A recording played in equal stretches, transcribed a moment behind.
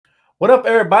What up,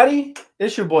 everybody?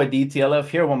 It's your boy DTLF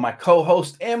here with my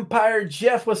co-host Empire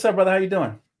Jeff. What's up, brother? How you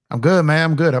doing? I'm good,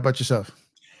 man. I'm good. How about yourself?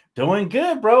 Doing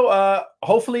good, bro.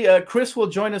 Hopefully, Chris will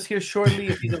join us here shortly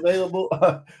if he's available.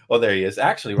 Oh, there he is.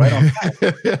 Actually, right on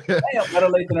time. Damn, better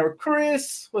late than ever.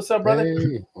 Chris, what's up, brother?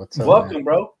 Hey, what's up? Welcome, man?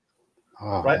 bro.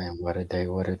 Oh Right. man, what a day!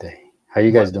 What a day! How you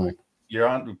guys doing? You're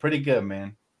on pretty good,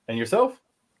 man. And yourself?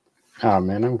 Oh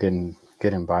man, I'm getting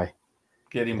by.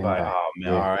 Getting by. Oh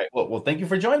man. Yeah. All right. Well, thank you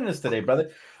for joining us today,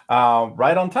 brother.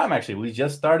 Right on time, actually. We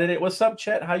just started it. What's up,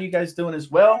 Chet? How you guys doing as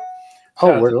well?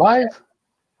 Oh, we're live.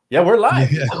 Yeah, we're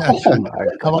live. Yeah. Oh my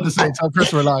I'm about to say, tell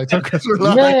Chris we're live. Tell Chris we're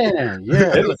live. man,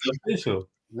 yeah. It looks official.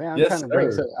 Man, Yes, trying to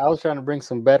bring sir. I was trying to bring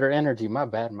some better energy. My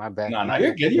bad. No,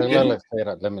 you're good. You're good.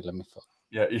 Let me.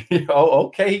 Yeah. Oh,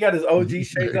 okay. He got his OG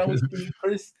shades on with you,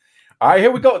 Chris. All right,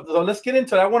 here we go. So let's get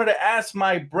into it. I wanted to ask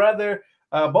my brother,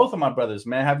 both of my brothers,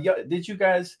 man. Did you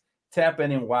guys tap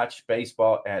in and watch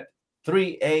baseball at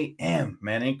 3 a.m.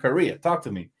 man in Korea? Talk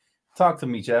to me,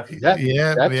 Jeff.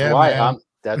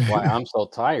 That's why I'm so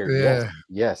tired. Yeah.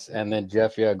 Yes. And then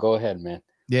Jeff, yeah, go ahead, man.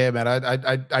 Yeah, man.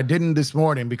 I didn't this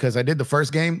morning because I did the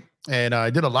first game and I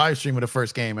did a live stream of the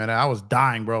first game and I was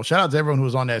dying, bro. Shout out to everyone who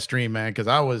was on that stream, man, because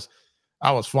I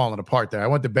was falling apart there. I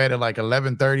went to bed at like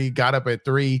 11:30, got up at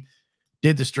 3,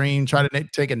 did the stream, tried to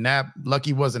take a nap.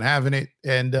 Lucky wasn't having it.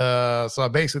 And so I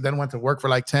basically then went to work for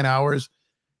like 10 hours.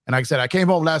 And like I said, I came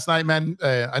home last night, man.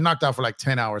 I knocked out for like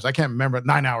 10 hours. I can't remember,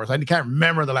 9 hours. I can't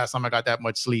remember the last time I got that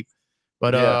much sleep.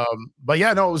 But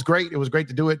yeah, no, it was great. It was great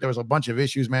to do it. There was a bunch of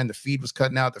issues, man. The feed was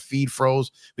cutting out. The feed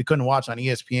froze. We couldn't watch on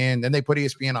ESPN. Then they put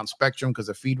ESPN on Spectrum because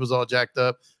the feed was all jacked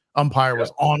up. Umpire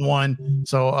was on one.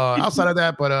 So outside of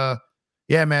that, but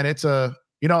yeah, man, it's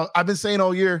I've been saying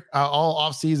all year, all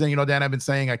off season, Dan, I've been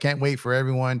saying I can't wait for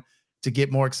everyone to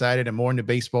get more excited and more into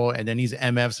baseball. And then these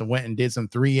MFs went and did some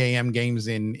 3 a.m. games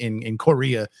in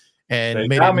Korea. And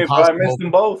made it impossible. I missed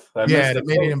them both. It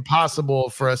made it impossible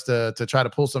for us to try to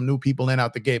pull some new people in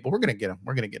out the gate, but we're gonna get them.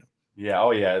 We're gonna get them. Yeah.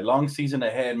 Oh yeah. Long season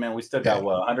ahead, man. We still got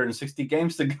 160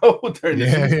 games to go during the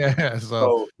season. Yeah.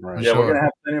 So we're gonna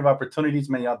have plenty of opportunities,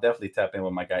 man. Y'all definitely tap in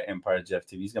with my guy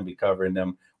EmpireJeffTV. He's gonna be covering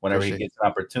them whenever he gets an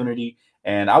opportunity,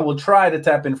 and I will try to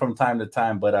tap in from time to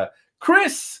time. But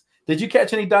Chris, did you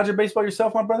catch any Dodger baseball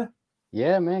yourself, my brother?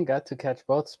 Yeah, man, got to catch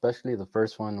both, especially the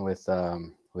first one with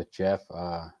Jeff.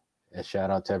 A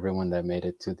shout out to everyone that made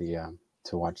it to the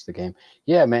to watch the game.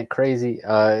 Yeah, man, crazy.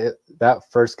 That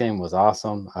first game was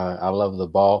awesome. I love the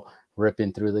ball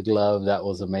ripping through the glove. That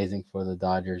was amazing for the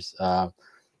Dodgers.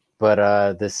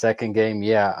 But the second game,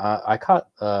 I caught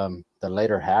the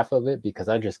later half of it because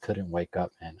I just couldn't wake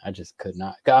up, man. I just could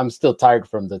not. I'm still tired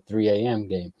from the 3 a.m.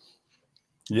 game.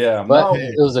 Yeah, but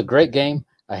it was a great game.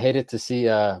 I hated to see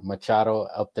Machado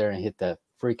up there and hit that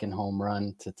freaking home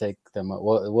run to take them.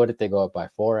 What did they go up by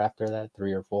 4 after that?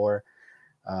 3 or 4?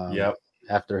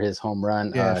 After his home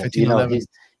run. Yeah, 15-11.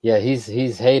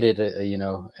 He's hated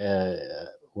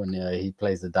when he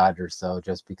plays the Dodgers. So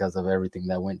just because of everything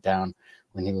that went down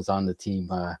when he was on the team,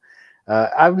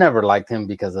 I've never liked him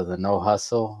because of the no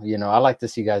hustle. I like to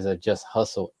see guys that just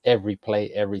hustle every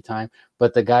play every time.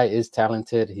 But the guy is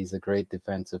talented. He's a great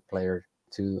defensive player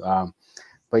too.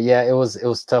 But yeah, it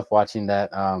was tough watching that.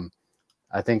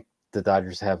 I think the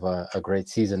Dodgers have a great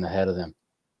season ahead of them.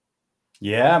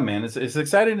 Yeah, man, it's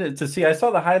exciting to see. I saw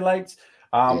the highlights.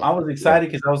 I was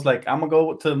excited because I was like, I'm gonna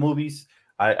go to the movies.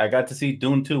 I got to see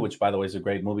Dune 2, which by the way is a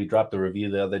great movie. Dropped the review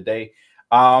the other day.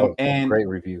 And great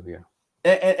review, yeah.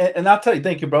 And I'll tell you,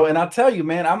 thank you, bro. And I'll tell you,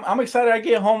 man, I'm excited. I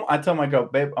get home. I tell my girl,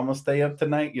 babe, I'm gonna stay up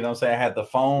tonight. I had the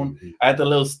phone. I had the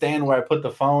little stand where I put the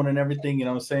phone and everything. You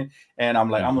know what I'm saying? And I'm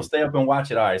like, I'm gonna stay up and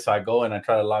watch it. All right. So I go and I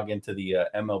try to log into the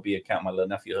MLB account my little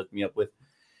nephew hooked me up with,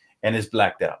 and it's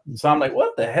blacked out. So I'm like,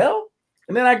 what the hell?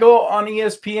 And then I go on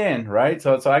ESPN, right?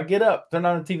 So I get up, turn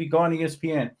on the TV, go on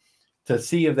ESPN to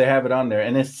see if they have it on there.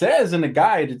 And it says in the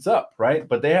guide it's up, right?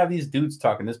 But they have these dudes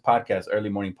talking, this podcast, early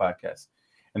morning podcast.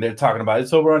 And they're talking about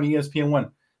it's over on ESPN1.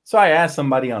 So I asked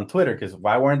somebody on Twitter because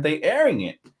why weren't they airing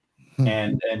it?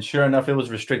 And sure enough, it was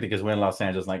restricted because we're in Los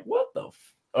Angeles. Like, what the?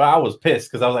 I was pissed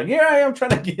because I was like, here I am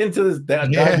trying to get into this. They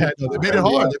made it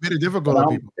hard. They made it difficult on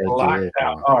people. Locked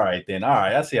out. All right, then. All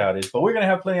right, I see how it is. But we're gonna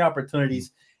have plenty of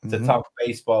opportunities to talk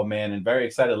baseball, man, and very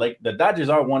excited. Like the Dodgers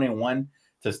are 1-1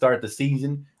 to start the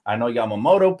season. I know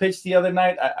Yamamoto pitched the other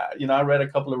night. I read a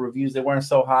couple of reviews that weren't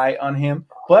so high on him,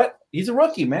 but he's a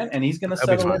rookie, man, and he's gonna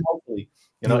settle in hopefully.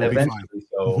 Eventually.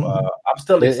 So I'm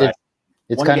still excited.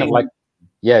 It's kind of like,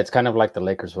 it's kind of like the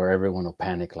Lakers where everyone will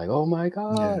panic, like, oh my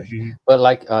gosh. But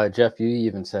like Jeff, you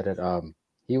even said it.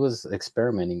 He was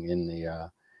experimenting in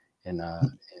in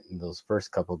those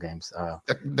first couple games.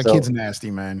 The kid's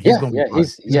nasty, man. He's gonna be fine.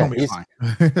 He's gonna be fine.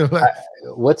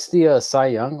 What's the Cy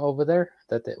Young over there?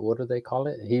 What do they call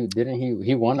it?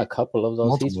 He won a couple of those.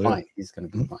 Multiple, he's fine. He's gonna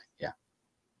be fine.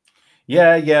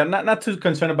 Yeah. Not too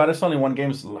concerned about it. It's only one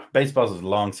game. Baseball's a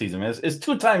long season. It's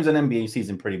 2 times an NBA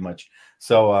season, pretty much.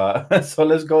 So so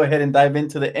let's go ahead and dive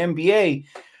into the NBA.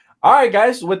 All right,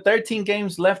 guys. With 13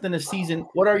 games left in the season,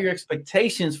 what are your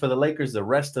expectations for the Lakers the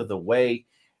rest of the way?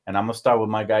 And I'm gonna start with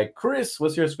my guy Chris.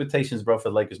 What's your expectations, bro, for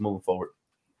the Lakers moving forward?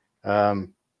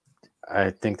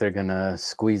 I think they're gonna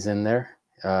squeeze in there.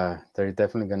 They're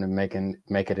definitely gonna make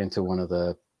it into one of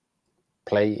the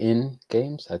play-in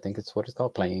games. I think it's what it's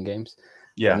called, play-in games.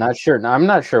 Yeah, I'm not sure. No, I'm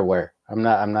not sure where. I'm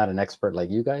not an expert like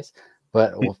you guys,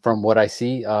 but from what I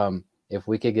see, if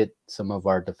we could get some of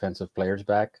our defensive players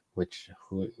back,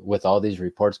 with all these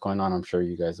reports going on, I'm sure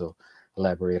you guys will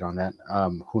elaborate on that.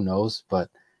 Who knows? But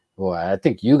well, I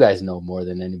think you guys know more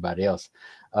than anybody else.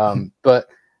 But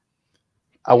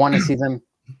I want to see them,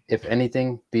 if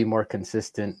anything, be more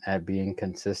consistent at being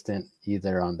consistent,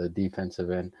 either on the defensive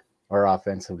end or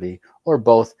offensively, or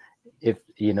both. If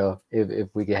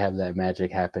we could have that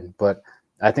magic happen, but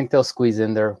I think they'll squeeze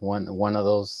in there one of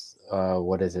those.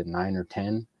 What is it, 9 or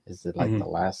 10? Is it like the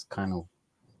last kind of?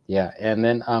 Yeah, and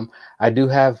then I do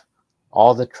have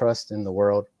all the trust in the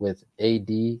world with AD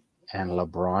and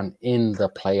LeBron in the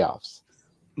playoffs.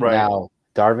 Right now,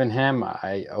 Darvin Ham,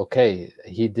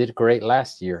 he did great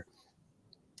last year,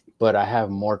 but I have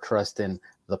more trust in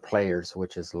the players,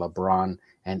 which is LeBron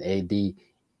and AD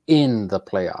in the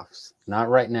playoffs. Not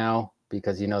right now,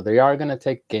 because they are going to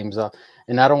take games off,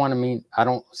 and I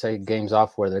don't say games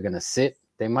off where they're going to sit.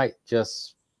 They might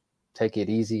just take it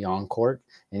easy on court,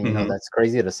 and that's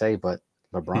crazy to say, but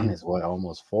LeBron is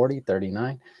almost 40,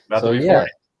 39. So yeah.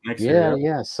 Next year,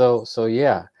 yeah. So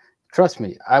yeah, trust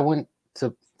me.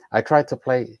 I tried to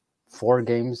play 4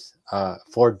 games,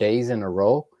 4 days in a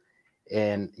row,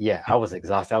 and yeah, I was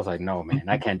exhausted. I was like, no, man,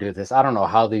 I can't do this. I don't know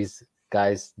how these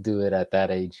guys do it at that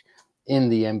age in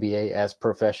the NBA as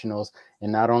professionals.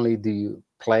 And not only do you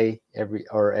play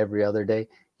every other day,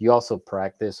 you also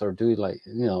practice or do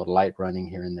light running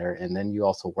here and there, and then you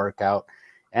also work out,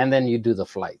 and then you do the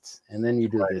flights, and then you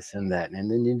do this and that, and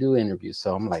then you do interviews.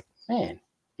 So I'm like, man.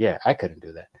 Yeah, I couldn't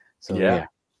do that. So yeah.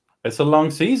 It's a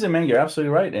long season, man. You're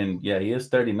absolutely right. And yeah, he is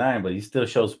 39, but he still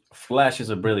shows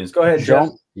flashes of brilliance. Go ahead, Jeff.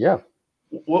 Yeah.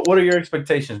 What are your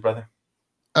expectations, brother?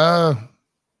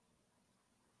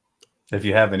 If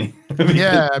you have any.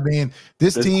 Yeah, I mean,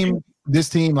 this team,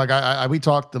 like we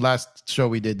talked the last show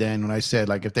we did then when I said,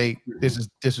 like, if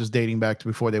this was dating back to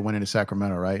before they went into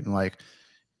Sacramento, right? And like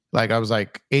I was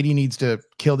like, AD needs to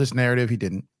kill this narrative. He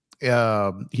didn't.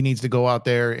 He needs to go out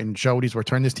there and show what he's worth,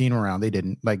 turn this team around. They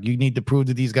didn't. Like, you need to prove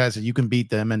to these guys that you can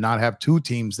beat them and not have 2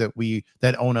 teams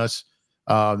that own us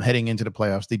heading into the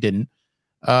playoffs. They didn't.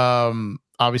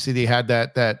 Obviously they had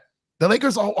that the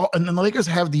Lakers and the Lakers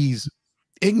have these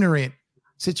ignorant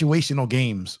situational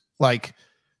games like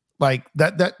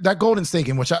that Golden State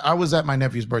game, which I was at my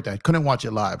nephew's birthday. I couldn't watch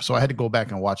it live, so I had to go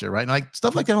back and watch it, right? And like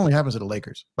stuff like that only happens to the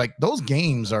Lakers. Like, those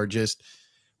games are just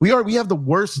we have the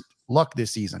worst luck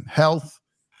this season. Health,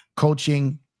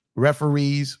 coaching,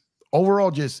 referees,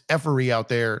 overall just effery out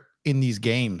there in these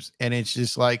games. And it's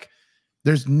just like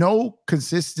there's no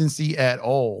consistency at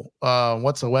all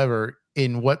whatsoever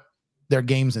in what their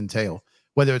games entail,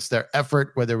 whether it's their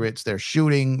effort, whether it's their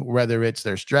shooting, whether it's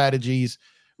their strategies,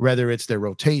 whether it's their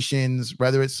rotations,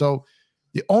 so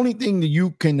the only thing that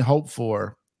you can hope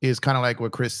for is kind of like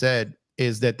what Chris said,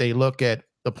 is that they look at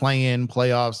the play-in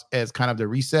playoffs as kind of the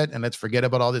reset, and let's forget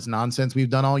about all this nonsense we've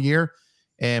done all year.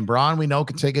 And Bron, we know,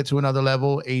 can take it to another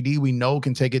level. AD, we know,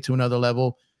 can take it to another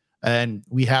level. And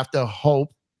we have to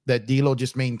hope that D'Lo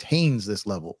just maintains this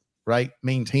level, right?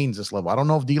 Maintains this level. I don't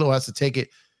know if D'Lo has to take it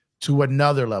to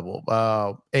another level.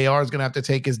 AR is going to have to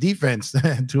take his defense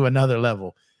to another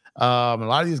level. A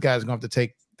lot of these guys are going to have to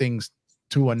take things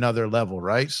to another level,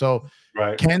 right? So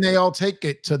can they all take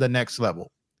it to the next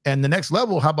level? And the next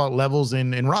level, how about levels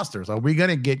in rosters? Are we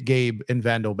going to get Gabe and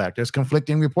Vando back? There's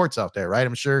conflicting reports out there, right?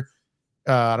 I'm sure.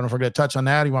 I don't know if we're going to touch on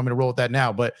that. You want me to roll with that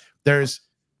now? But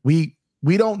we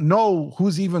don't know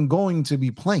who's even going to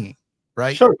be playing,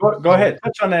 right? Sure. Go ahead.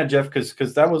 Touch on that, Jeff,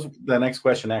 because that was the next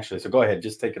question, actually. So go ahead.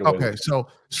 Just take it away. Okay.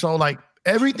 So like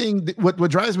everything, what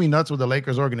drives me nuts with the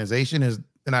Lakers organization is,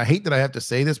 and I hate that I have to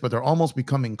say this, but they're almost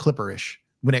becoming Clipperish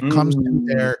when it comes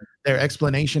to their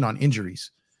explanation on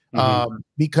injuries.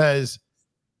 Because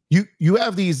you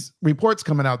have these reports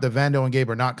coming out that Vando and Gabe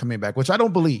are not coming back, which I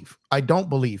don't believe,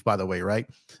 by the way, right?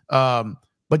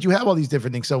 But you have all these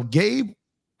different things. So Gabe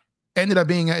ended up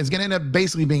being is going to end up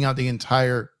basically being out the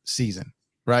entire season,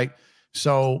 right?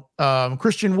 So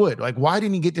Christian Wood, like, why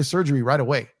didn't he get this surgery right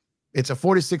away? It's a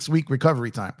 4 to 6 week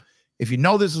recovery time. If you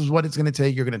know this is what it's going to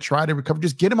take, you're going to try to recover.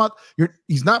 Just get him out.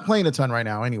 He's not playing a ton right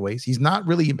now, anyways. He's not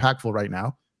really impactful right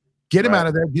now. Get him out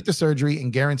of there, get the surgery,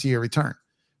 and guarantee a return.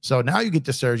 So now you get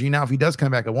the surgery. Now, if he does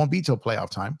come back, it won't be till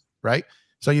playoff time, right?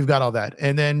 So you've got all that.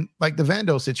 And then, like the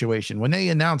Vando situation, when they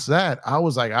announced that, I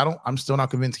was like, I'm still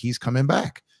not convinced he's coming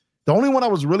back. The only one I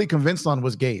was really convinced on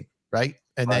was Gabe, right?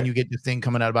 And then you get the thing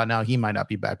coming out about now he might not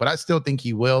be back, but I still think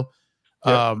he will.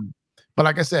 Yep. But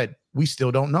like I said, we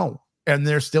still don't know. And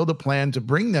there's still the plan to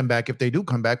bring them back if they do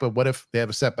come back. But what if they have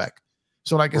a setback?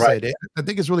 So like I said, I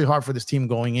think it's really hard for this team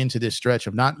going into this stretch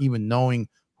of not even knowing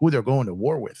who they're going to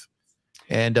war with.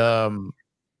 And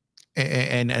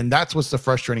that's what's the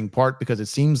frustrating part, because it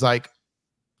seems like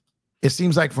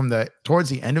from towards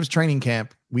the end of training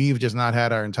camp, we've just not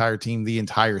had our entire team the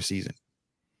entire season.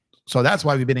 So that's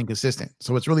why we've been inconsistent.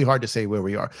 So it's really hard to say where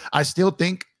we are. I still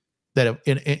think that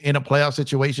in a playoff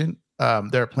situation,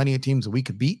 there are plenty of teams that we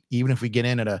could beat, even if we get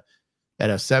in at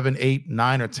a 7, 8,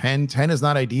 9, or 10. 10 is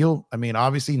not ideal. I mean,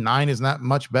 obviously 9 is not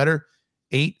much better.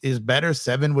 8 is better.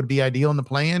 7 would be ideal in the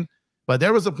play-in. But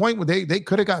there was a point where they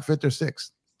could have got 5th or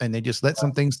 6th, and they just let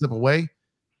some things slip away,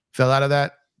 fell out of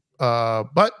that.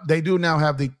 But they do now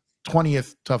have the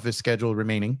 20th toughest schedule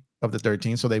remaining of the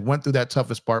 13. So they went through that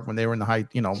toughest part when they were in the high,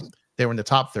 they were in the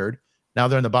top third. Now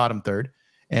they're in the bottom third.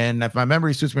 And if my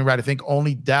memory suits me right, I think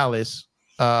only Dallas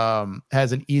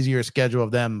has an easier schedule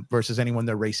of them versus anyone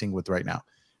they're racing with right now.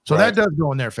 So that does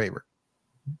go in their favor.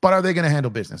 But are they going to handle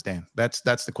business, Dan? That's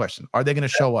the question. Are they going to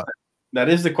show up? That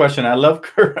is the question. I love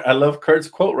Kurt's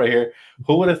quote right here.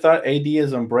 Who would have thought AD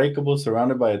is unbreakable,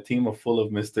 surrounded by a team full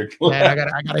of Mr. Man,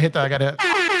 I gotta hit that.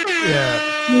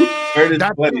 Yeah.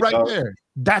 That's it right there.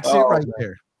 That's it right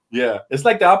there. Yeah. It's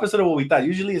like the opposite of what we thought.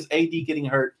 Usually it's AD getting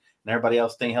hurt and everybody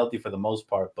else staying healthy for the most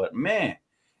part. But man,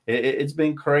 it's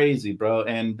been crazy, bro.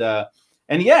 And I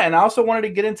also wanted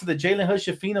to get into the Jalen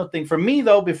Hood-Schifino thing. For me,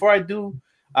 though, before I do,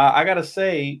 I gotta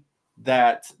say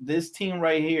that this team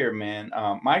right here, man,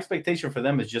 my expectation for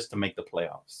them is just to make the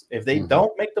playoffs. If they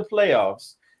don't make the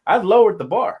playoffs, I've lowered the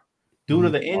bar due to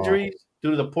the injuries,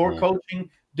 due to the poor coaching,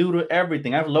 due to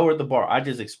everything. I've lowered the bar. I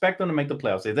just expect them to make the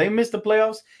playoffs. If they miss the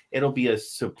playoffs, it'll be a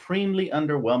supremely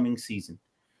underwhelming season.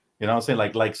 You know what I'm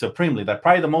saying? Like supremely. That's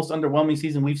probably the most underwhelming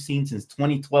season we've seen since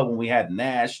 2012 when we had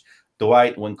Nash,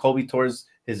 Dwight, when Kobe tore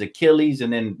his Achilles,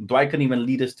 and then Dwight couldn't even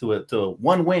lead us to a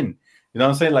one win. You know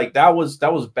what I'm saying? Like that was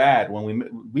bad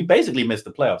when we basically missed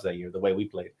the playoffs that year, the way we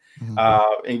played,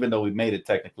 even though we made it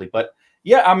technically. But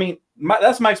yeah, I mean,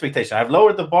 that's my expectation. I've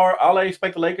lowered the bar. All I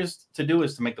expect the Lakers to do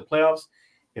is to make the playoffs.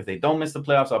 If they don't miss the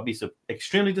playoffs, I'll be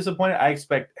extremely disappointed. I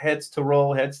expect heads to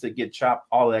roll, heads to get chopped,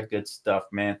 all that good stuff,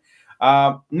 man.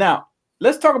 Now,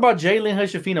 let's talk about Jalen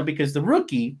Hood-Schifino, because the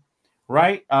rookie,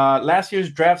 right, last year's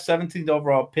draft 17th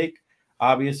overall pick,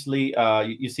 obviously,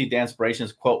 you see Dan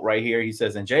Spiration's quote right here. He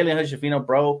says, and Jalen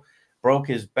Hood-Schifino, broke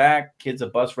his back. Kid's a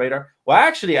bust radar. Well,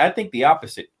 actually, I think the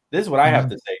opposite. This is what I have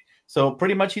to say. So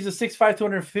pretty much he's a 6'5",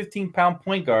 215-pound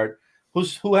point guard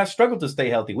who has struggled to stay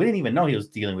healthy. We didn't even know he was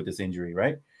dealing with this injury,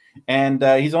 right? And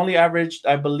he's only averaged,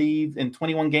 I believe, in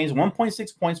 21 games,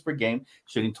 1.6 points per game,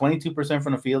 shooting 22%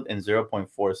 from the field and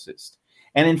 0.4 assists.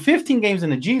 And in 15 games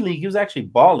in the G League, he was actually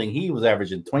balling. He was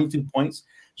averaging 22 points,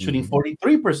 shooting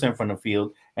 43% from the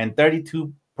field and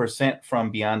 32%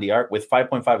 from beyond the arc with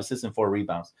 5.5 assists and 4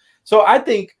 rebounds. So I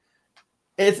think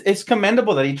it's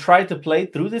commendable that he tried to play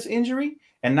through this injury,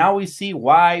 and now we see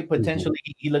why potentially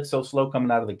he looks so slow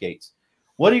coming out of the gates.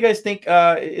 What do you guys think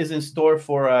is in store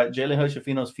for Jalen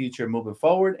Hood-Schifino's future moving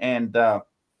forward? And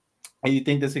you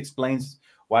think this explains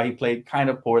why he played kind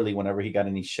of poorly whenever he got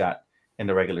any shot in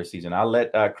the regular season? I'll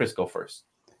let Chris go first.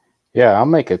 Yeah, I'll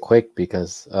make it quick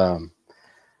because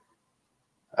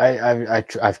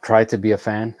I've tried to be a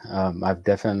fan. I've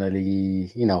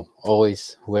definitely,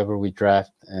 always whoever we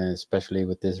draft, and especially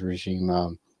with this regime,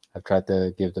 I've tried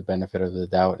to give the benefit of the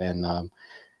doubt. And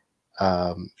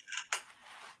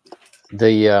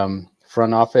the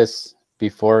front office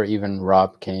before even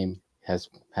Rob came has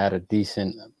had a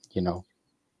decent, how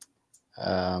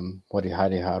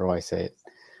do I say it?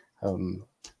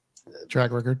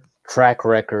 Track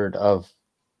record of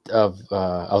I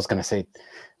was gonna say,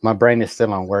 my brain is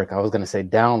still on work. I was gonna say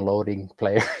downloading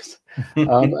players,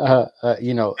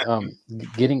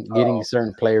 getting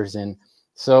certain players in.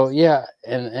 So yeah,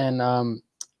 and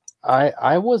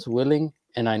I was willing,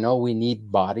 and I know we need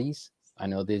bodies. I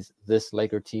know this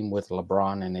Laker team with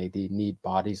LeBron and AD need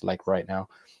bodies like right now,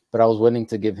 but I was willing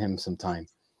to give him some time.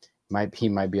 He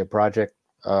might be a project.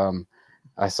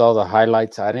 I saw the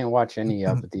highlights. I didn't watch any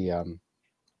of the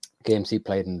games he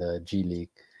played in the G League.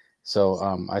 So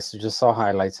I just saw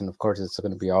highlights, and of course it's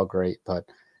going to be all great. But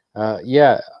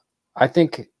yeah, I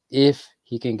think if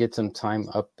he can get some time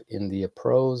up in the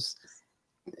pros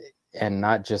and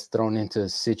not just thrown into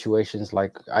situations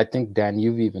like, I think, Dan,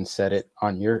 you've even said it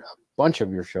on a bunch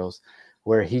of your shows,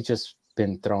 where he just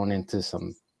been thrown into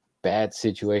some bad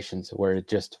situations where it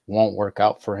just won't work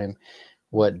out for him.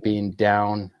 What, being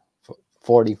down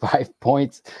 45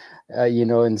 points,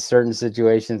 in certain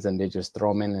situations, and they just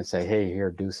throw him in and say, hey, here,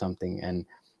 do something. And,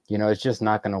 it's just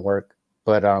not going to work.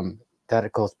 But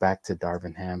that goes back to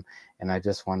Darvin Ham. And I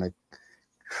just want to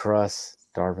trust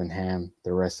Darvin Ham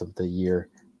the rest of the year.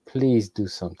 Please do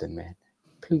something, man.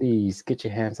 Please get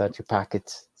your hands out your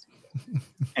pockets.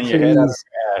 And your head out of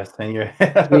your ass. And your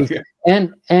head out of your...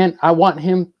 And I want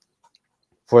him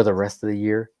for the rest of the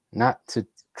year not to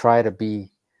try to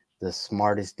be the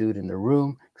smartest dude in the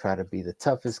room, try to be the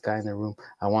toughest guy in the room.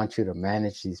 I want you to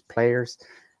manage these players.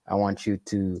 I want you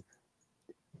to,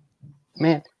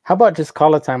 man, how about just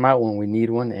call a timeout when we need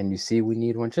one, and you see we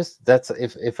need one? Just that's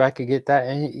if I could get that.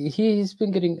 And he's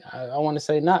been getting, I want to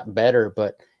say, not better,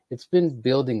 but it's been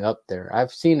building up there.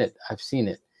 I've seen it,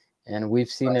 and we've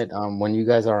seen it when you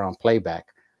guys are on playback.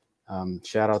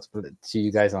 Shout out to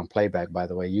you guys on playback, by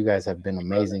the way. You guys have been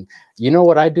amazing. You know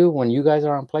what I do when you guys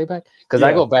are on playback? Because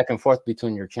I go back and forth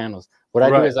between your channels. What I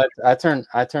do is I turn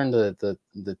the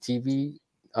TV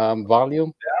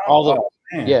volume all the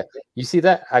way. Yeah, you see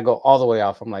that? I go all the way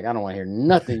off. I'm like, I don't want to hear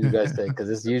nothing you guys say, because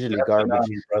it's usually garbage.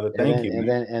 Brother. Thank you.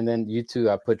 And then you two,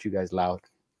 I put you guys loud.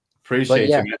 Appreciate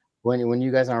you, man. When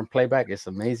you guys are on playback, it's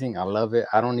amazing. I love it.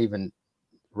 I don't even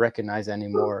recognize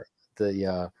anymore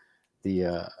the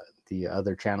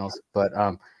other channels, but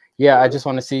yeah, I just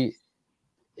want to see,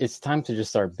 it's time to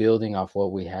just start building off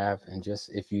what we have, and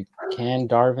just, if you can,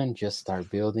 Darvin, just start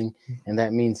building. And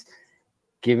that means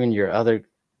giving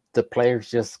the players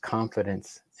just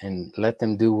confidence, and let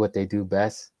them do what they do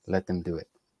best. Let them do it.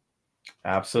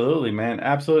 Absolutely, man.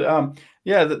 Absolutely.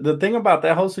 Yeah, the thing about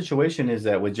that whole situation is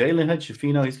that with Jalen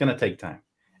Hood-Schifino, he's going to take time.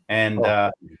 And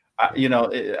we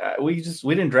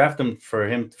didn't draft him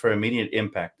for immediate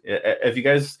impact. If you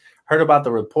guys heard about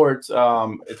the reports,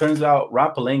 it turns out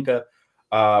Rob Pelinka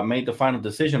made the final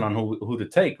decision on who to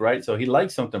take, right? So he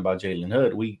likes something about Jalen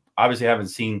Hood. We obviously haven't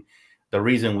seen the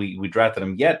reason we drafted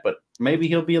him yet, but maybe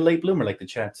he'll be a late bloomer, like the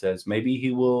chat says. Maybe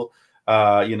he will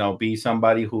be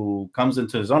somebody who comes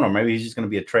into his own, or maybe he's just going to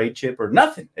be a trade chip or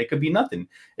nothing. It could be nothing.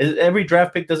 Every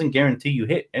draft pick doesn't guarantee you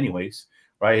hit anyways.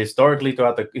 Right, historically,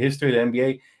 throughout the history of the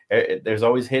NBA, there's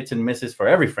always hits and misses for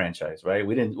every franchise. Right,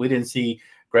 we didn't see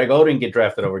Greg Oden get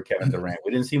drafted over Kevin Durant.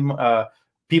 We didn't see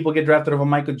people get drafted over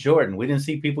Michael Jordan. We didn't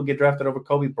see people get drafted over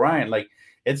Kobe Bryant. Like,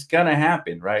 it's gonna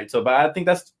happen, right? So, but I think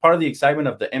that's part of the excitement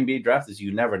of the NBA draft, is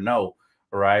you never know,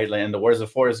 right? Like, in the words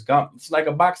of Forrest Gump, it's like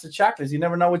a box of chocolates. You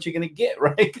never know what you're gonna get,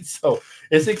 right? So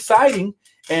it's exciting.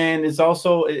 And it's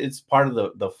part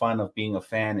of the fun of being a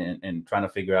fan and trying to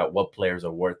figure out what players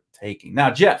are worth taking.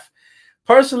 Now, Jeff,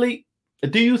 personally,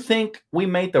 do you think we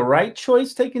made the right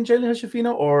choice taking Jalen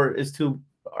Hood-Schifino, or is too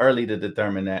early to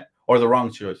determine that, or the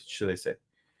wrong choice, should I say?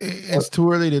 It's too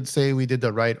early to say we did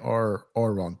the right or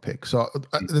wrong pick. So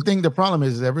the problem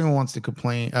is everyone wants to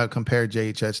compare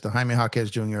JHS to Jaime Jaquez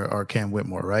Jr. or Cam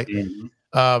Whitmore, right?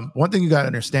 Mm-hmm. One thing you got to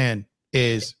understand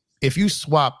is, if you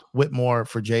swapped Whitmore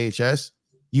for JHS,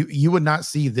 you would not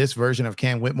see this version of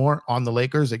Cam Whitmore on the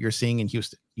Lakers that you're seeing in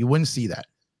Houston. You wouldn't see that.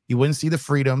 You wouldn't see the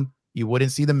freedom. You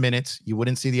wouldn't see the minutes. You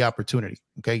wouldn't see the opportunity.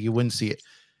 Okay, you wouldn't see it.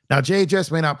 Now,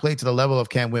 JHS may not play to the level of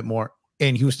Cam Whitmore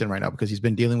in Houston right now, because he's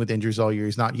been dealing with injuries all year.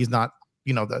 He's not the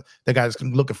guy that's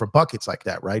looking for buckets like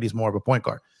that, right? He's more of a point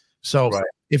guard. So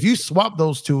if you swap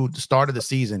those two at the start of the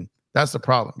season, that's the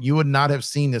problem. You would not have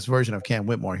seen this version of Cam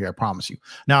Whitmore here, I promise you.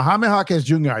 Now, Jaime Jaquez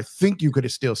Jr., I think you could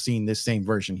have still seen this same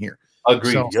version here.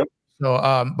 Agreed. So,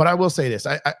 but I will say this: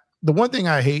 the one thing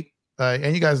I hate,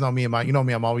 and you guys know me,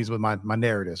 I'm always with my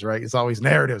narratives, right? It's always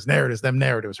narratives,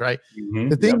 right? Mm-hmm.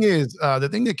 The thing is, the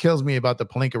thing that kills me about the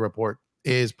Pelinka report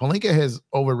is Pelinka has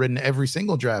overridden every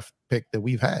single draft pick that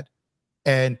we've had,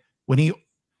 and when he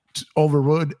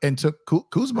overrode and took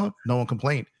Kuzma, no one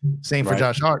complained. Same for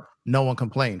Josh Hart, no one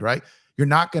complained. Right? You're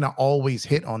not going to always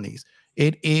hit on these.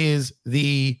 It is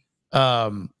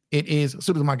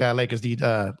salute to my guy, Lakers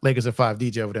at 5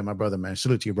 DJ over there, my brother, man.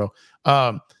 Salute to you, bro.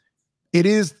 It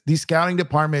is the scouting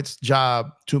department's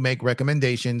job to make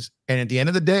recommendations. And at the end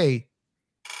of the day,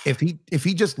 if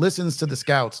he just listens to the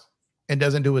scouts and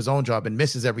doesn't do his own job and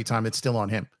misses every time, it's still on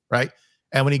him, right?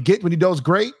 And when he does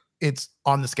great, it's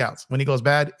on the scouts. When he goes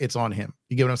bad, it's on him.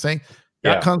 You get what I'm saying?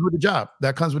 That comes with the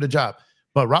job.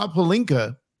 But Rob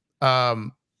Pelinka,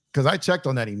 because I checked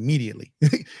on that immediately,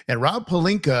 and Rob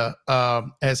Pelinka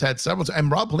has had several, and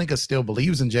Rob Pelinka still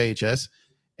believes in JHS,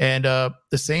 and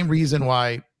the same reason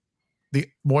why the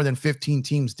more than 15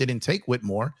 teams didn't take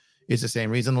Whitmore is the same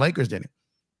reason the Lakers didn't.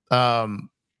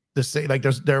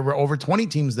 There were over 20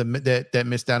 teams that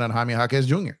missed out on Jaime Jaquez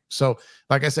Jr. So,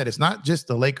 like I said, it's not just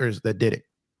the Lakers that did it.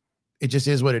 It just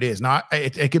is what it is.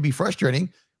 It could be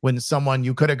frustrating when someone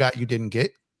you could have got you didn't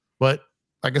get, but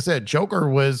like I said, Joker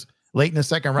was late in the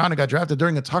second round and got drafted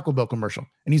during a Taco Bell commercial,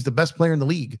 and he's the best player in the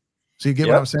league. So you get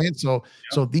what I'm saying? So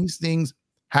these things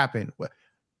happen.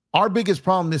 Our biggest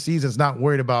problem this season is not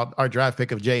worried about our draft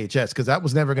pick of JHS, because that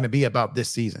was never going to be about this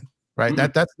season, right?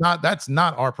 That's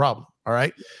not our problem. All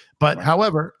right. But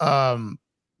however,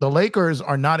 the Lakers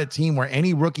are not a team where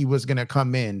any rookie was going to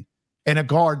come in a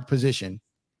guard position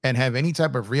and have any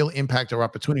type of real impact or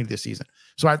opportunity this season.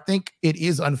 So I think it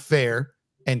is unfair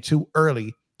and too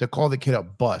early to call the kid a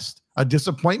bust, a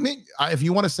disappointment. If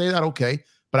you want to say that, okay.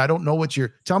 But I don't know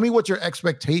tell me what your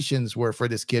expectations were for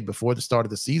this kid before the start of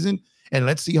the season. And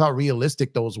let's see how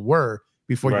realistic those were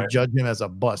before you judge him as a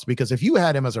bust. Because if you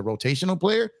had him as a rotational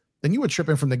player, then you were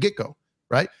tripping from the get-go,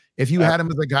 right? If you had him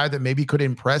as a guy that maybe could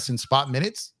impress in spot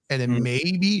minutes and then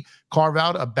maybe carve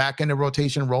out a back end of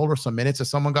rotation role or some minutes if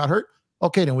someone got hurt,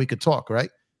 okay, then we could talk, right?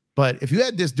 But if you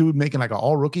had this dude making like an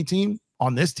all-rookie team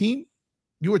on this team,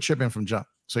 you were tripping from jump.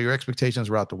 So your expectations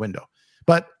were out the window.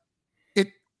 But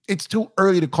it's too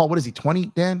early to call. What is he, 20,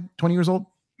 Dan? 20 years old?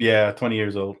 Yeah, 20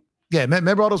 years old. Yeah,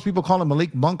 remember all those people calling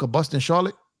Malik Monk a bust in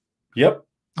Charlotte? Yep.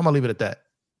 I'm going to leave it at that.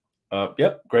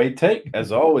 Yep, great take,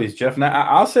 as always, Jeff. Now,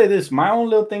 I'll say this. My own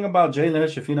little thing about Jalen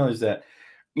Hood-Schifino is that,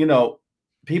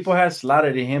 people had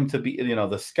slotted him to be,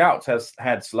 the scouts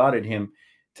had slotted him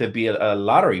to be a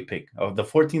lottery pick of the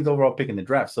 14th overall pick in the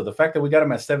draft. So the fact that we got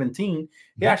him at 17,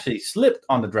 he actually slipped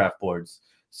on the draft boards.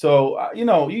 So,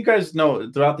 you guys know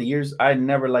throughout the years, I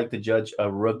never like to judge a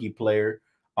rookie player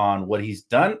on what he's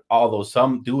done, although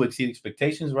some do exceed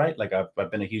expectations, right? Like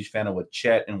I've been a huge fan of what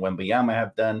Chet and Wembanyama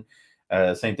have done.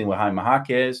 Same thing with Jaime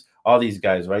Jaquez, all these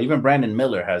guys, right? Even Brandon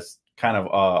Miller has kind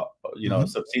of,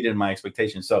 succeeded in my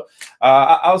expectations. So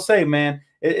I'll say, man,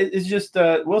 it's just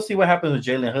we'll see what happens with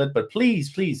Jalen Hood. But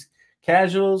please,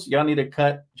 casuals, y'all need to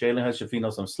cut Jalen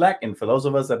Hood-Schifino some slack. And for those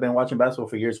of us that have been watching basketball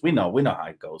for years, we know how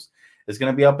it goes. It's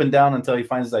going to be up and down until he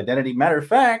finds his identity. Matter of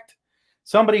fact,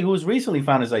 somebody who's recently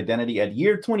found his identity at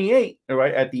year 28,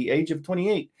 right, at the age of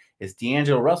 28, is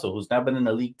D'Angelo Russell, who's now been in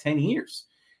the league 10 years.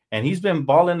 And he's been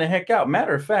balling the heck out.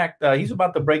 Matter of fact, he's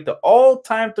about to break the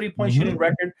all-time three-point shooting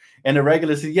record in the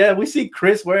regular season. Yeah, we see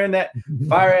Chris wearing that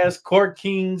fire-ass Court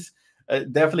Kings.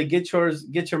 Definitely get your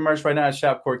merch right now at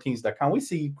shopcourtkings.com. We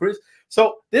see you, Chris.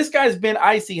 So this guy's been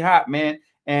icy hot, man.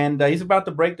 And he's about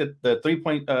to break the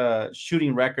three-point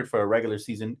shooting record for a regular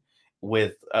season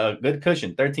with a good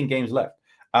cushion, 13 games left.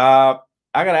 I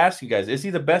got to ask you guys, is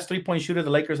he the best three-point shooter the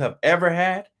Lakers have ever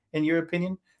had, in your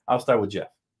opinion? I'll start with Jeff.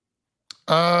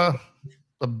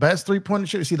 The best three-point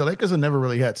shooter. See, the Lakers have never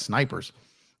really had snipers.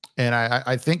 And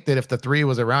I think that if the three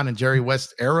was around in Jerry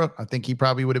West's era, I think he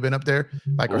probably would have been up there,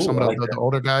 or some of the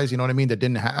older guys, you know what I mean, that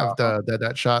didn't have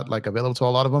that shot like available to a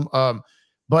lot of them.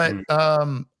 But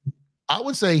I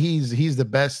would say he's the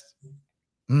best.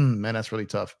 Man, that's really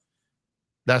tough.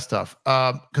 That's tough.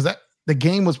 Because the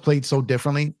game was played so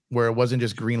differently where it wasn't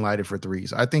just green lighted for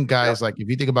threes. I think guys like, if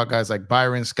you think about guys like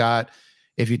Byron Scott,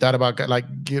 if you thought about like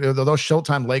those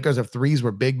Showtime Lakers of threes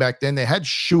were big back then, they had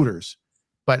shooters,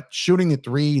 but shooting the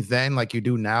three then like you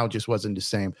do now just wasn't the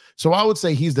same. So I would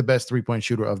say he's the best three-point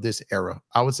shooter of this era.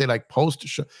 I would say like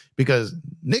because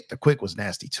Nick the Quick was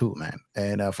nasty too, man.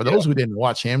 And for those who didn't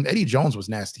watch him, Eddie Jones was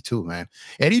nasty too, man.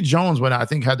 Eddie Jones, when I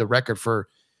think had the record for,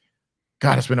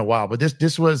 God, it's been a while, but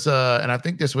this was, and I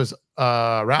think this was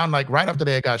around like right after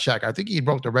they got Shaq. I think he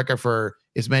broke the record for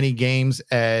as many games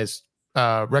as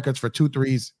records for 2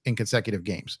 threes in consecutive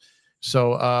games.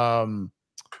 So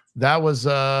that was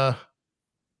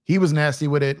he was nasty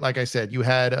with it. Like I said, you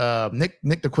had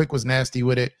Nick the Quick was nasty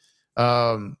with it.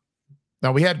 Now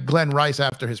we had Glenn Rice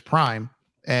after his prime,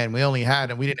 and we only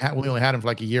had him for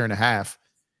like a year and a half.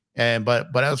 And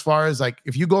but as far as like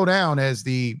if you go down as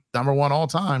the number one all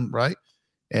time, right?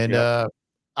 And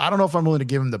I don't know if I'm willing to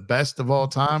give him the best of all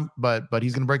time, but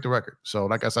he's gonna break the record. So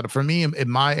like I said, for me in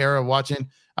my era of watching,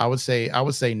 I would say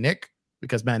Nick,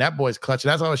 because man, that boy's clutch.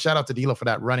 That's always shout out to D'Lo for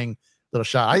that running little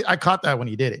shot. I caught that when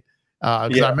he did it.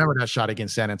 Because I remember that shot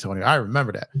against San Antonio. I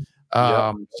remember that.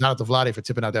 Shout out to Vlade for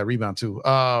tipping out that rebound too.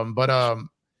 Like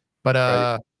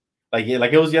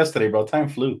it was yesterday, bro. Time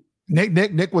flew.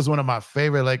 Nick was one of my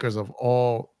favorite Lakers of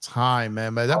all time,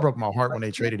 man. That broke my heart when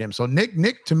they traded him. So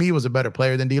Nick to me was a better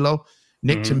player than D'Lo.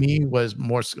 Nick to me was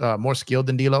more skilled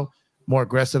than D'Lo, more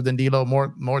aggressive than D'Lo,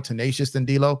 more tenacious than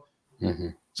D'Lo.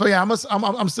 So yeah,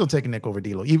 I'm still taking Nick over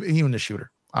D'Lo, even the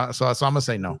shooter. So I'm gonna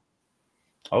say no.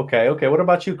 Okay. What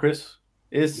about you, Chris?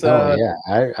 Yeah,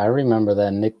 I remember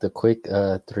that Nick the quick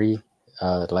 3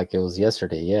 like it was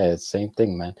yesterday. Yeah, it's same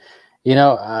thing, man. You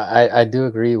know, I do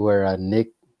agree where Nick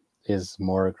is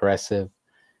more aggressive,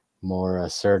 more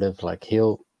assertive. Like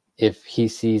if he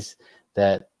sees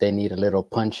that they need a little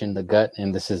punch in the gut,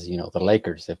 and this is, you know, the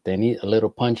Lakers, if they need a little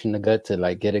punch in the gut to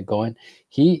like get it going,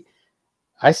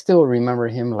 I still remember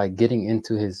him like getting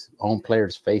into his own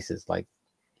players' faces. Like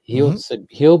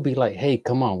he'll be like, "Hey,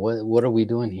 come on, what are we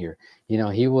doing here?" You know,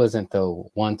 he wasn't the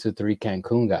 1, 2, 3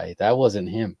 Cancun guy. That wasn't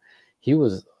him. He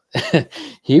was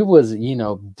he was, you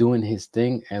know, doing his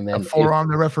thing, and then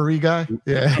forearm the referee guy.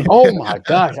 Yeah. Oh my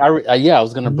gosh. I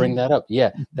was gonna bring that up.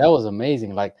 Yeah, that was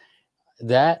amazing. Like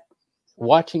that,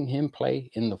 watching him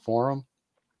play in the forum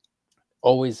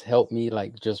always helped me,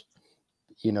 like, just,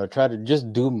 you know, try to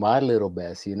just do my little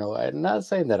best. You know, I'm not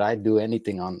saying that I do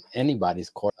anything on anybody's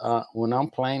court. When I'm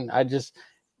playing,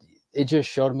 it just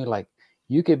showed me, like,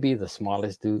 you could be the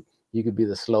smallest dude, you could be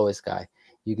the slowest guy,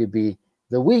 you could be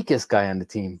the weakest guy on the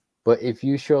team, but if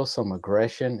you show some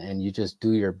aggression and you just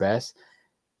do your best,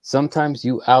 sometimes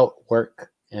you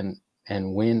outwork and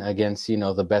win against, you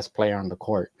know, the best player on the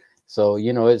court. So,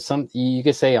 you know, it's you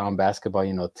could say on basketball,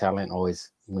 you know, talent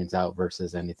always wins out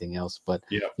versus anything else. But,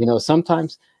 you know,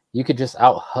 sometimes you could just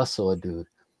out hustle a dude.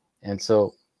 And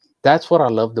so that's what I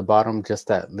loved about him, just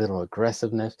that little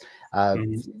aggressiveness,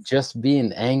 just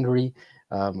being angry.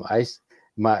 I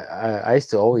used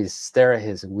to always stare at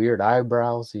his weird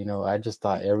eyebrows. You know, I just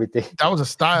thought everything. That was a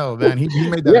style, man. He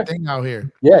made that thing out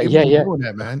here. People were doing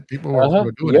that, man. People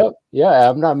were doing it. Yeah,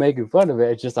 I'm not making fun of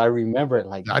it. It's just I remember it.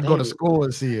 Like, I'd go to school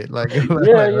and see it. Like,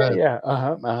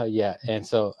 yeah. And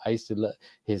so I used to love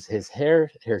his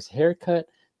haircut,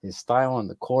 his style on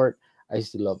the court. I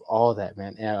used to love all that,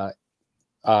 man. And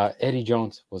Eddie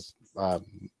Jones was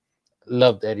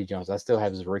loved Eddie Jones. I still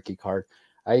have his rookie card.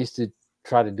 I used to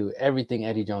try to do everything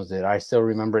Eddie Jones did. I still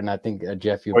remember, and I think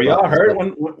Jeff, you were y'all hurt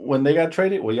when they got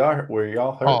traded? Were y'all hurt?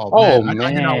 Oh man,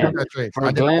 I did not want that trade.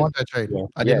 I didn't want that trade.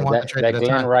 I didn't want that trade. That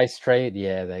Glenn Rice trade,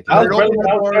 yeah. I was trying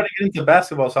to get into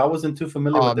basketball, so I wasn't too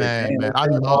familiar with that. Man, I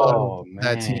love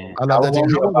that team. I love that team.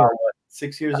 About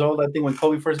 6 years old, I think, when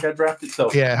Kobe first got drafted.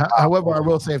 So yeah. However, I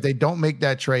will say, if they don't make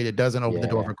that trade, it doesn't open the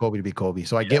door for Kobe to be Kobe.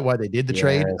 So I get why they did the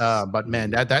trade. But man,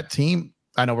 that team.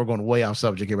 I know we're going way off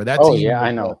subject here, but that team. Yeah,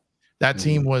 I know. That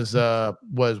team was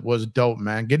dope,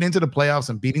 man. Getting into the playoffs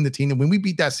and beating the team. And when we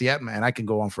beat that Seattle, man, I can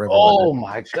go on forever. Oh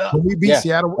my God. When we beat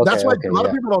Seattle, that's why a lot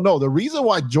of people don't know. The reason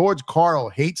why George Karl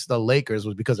hates the Lakers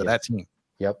was because of that team.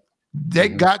 Yep. They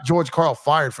got George Karl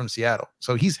fired from Seattle.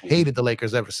 So he's hated the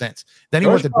Lakers ever since. Then he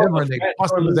went to Denver and they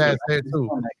busted his ass there too.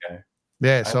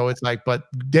 Yeah, so it's like, but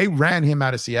they ran him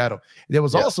out of Seattle. There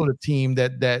was also the team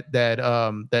that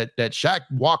Shaq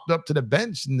walked up to the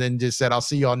bench and then just said, "I'll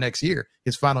see y'all next year."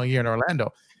 His final year in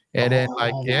Orlando, and then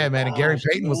man, and Gary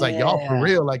Payton was like, "Y'all for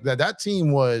real?" Like that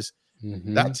team was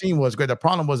that team was great. The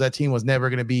problem was that team was never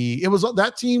going to be.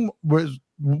 That team was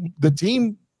the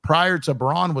team prior to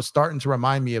Braun was starting to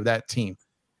remind me of that team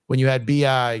when you had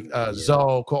Bi,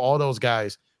 Zoe, all those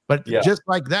guys. But just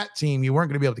like that team, you weren't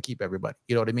going to be able to keep everybody.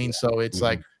 You know what I mean? So it's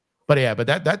like, but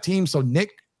that team. So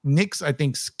Nick's, I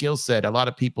think, skill set, a lot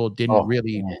of people didn't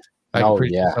really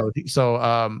appreciate.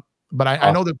 But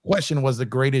I know the question was the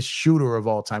greatest shooter of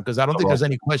all time, because I don't think there's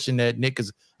any question that Nick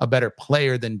is a better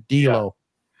player than D'Lo.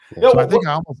 So I think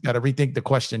I almost got to rethink the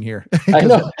question here. I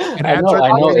know.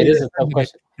 It is a tough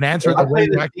question. And answer the way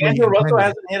D'Angelo Russell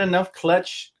hasn't hit enough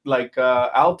clutch, like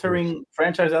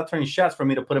franchise altering shots for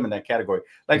me to put him in that category.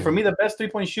 Like for me, the best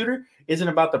 3-point shooter isn't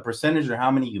about the percentage or how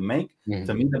many you make.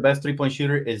 To me, the best 3-point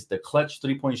shooter is the clutch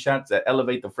 3-point shots that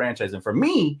elevate the franchise. And for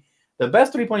me, the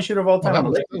best 3-point shooter of all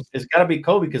time it's got to be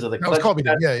Kobe because of the clutch. Kobe.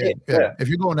 Yeah. If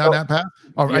you're going down that path,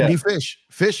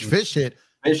 Fish hit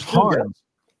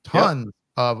tons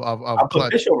of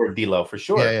clutch. Fish over D'Lo for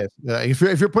sure. Yeah. If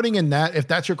you're putting in that, if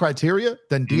that's your criteria,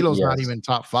 then D'Lo's not even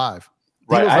top 5.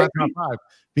 Right, D'Lo's not top 5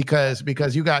 because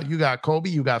you got Kobe,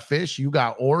 you got Fish, you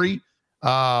got Ori.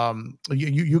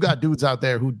 You got dudes out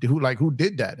there who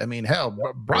did that. I mean, hell,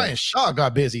 Brian Shaw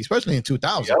got busy, especially in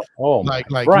 2000. Oh, like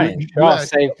Brian Shaw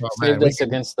saved us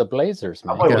against the Blazers,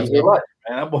 man.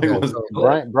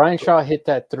 Brian Shaw hit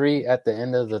that 3 at the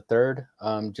end of the third.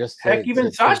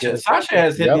 Even Sasha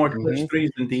has hit more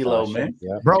threes than D'Lo, man.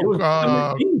 Bro,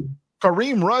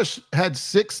 Kareem Rush had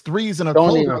 6 threes in a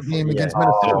closeout game against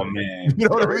Minnesota. Oh man, you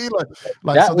know what I mean?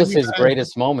 Like that so was his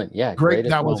greatest moment. Yeah, great.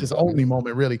 That was his only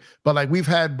moment, really. But like we've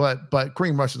had, but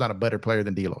Kareem Rush is not a better player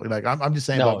than D'Lo. Like I'm just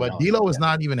saying, but D'Lo has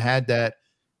not even had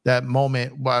that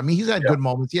moment. Well, I mean, he's had good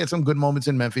moments. He had some good moments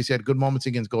in Memphis. He had good moments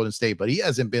against Golden State, but he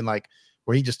hasn't been like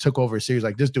where he just took over a series.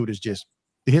 Like this dude is just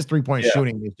his 3-point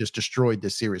shooting has just destroyed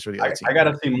this series for the other team. I got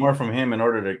to see more from him in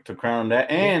order to crown that.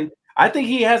 And I think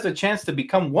he has a chance to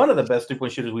become one of the best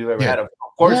 3-point shooters we've ever had. Of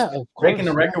course, breaking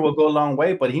the record will go a long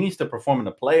way, but he needs to perform in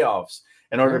the playoffs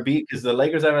in order to beat, because the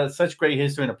Lakers have had such great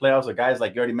history in the playoffs with guys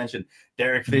like you already mentioned,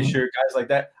 Derek Fisher, guys like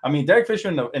that. I mean, Derek Fisher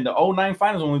in the 09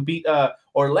 finals when we beat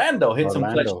Orlando, hit some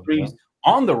clutch threes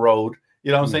on the road,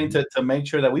 you know what I'm saying, to make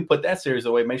sure that we put that series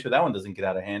away, make sure that one doesn't get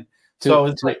out of hand. So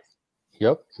it's like,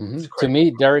 to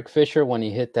me, Derek Fisher, when he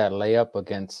hit that layup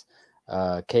against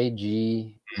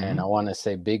KG and I want to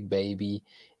say Big Baby,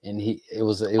 and it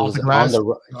was on the glass,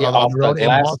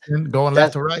 Boston, going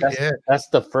left to right. That's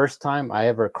the first time I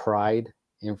ever cried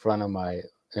in front of my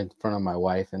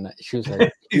wife, and she was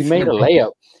like, "He made a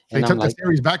layup." And they took the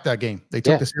series back that game. They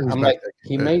took the series back.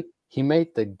 He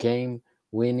made the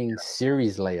game-winning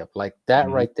series layup. Like that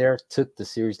right there took the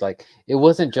series. Like it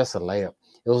wasn't just a layup;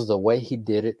 it was the way he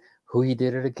did it, who he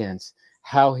did it against,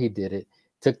 how he did it.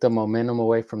 Took the momentum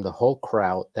away from the whole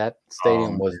crowd. That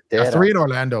stadium was dead. That 3 in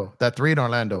Orlando.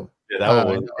 Yeah, that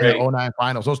was in the 09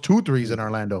 finals. Those 2 threes in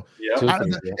Orlando.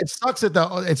 It sucks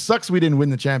it sucks we didn't win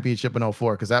the championship in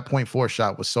 04 because that .4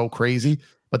 shot was so crazy.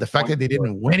 But the fact that they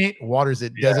didn't win it,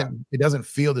 it doesn't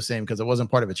feel the same because it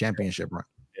wasn't part of a championship run.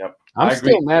 Yep. I'm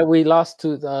still mad we lost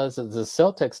to the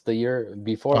Celtics the year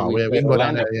before. We can go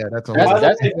down there. Yeah,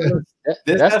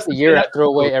 that's the year I throw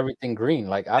away everything green.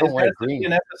 Like I don't wear green.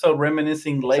 An episode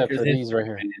reminiscing Lakers right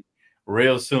here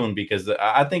real soon because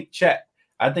I think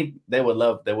they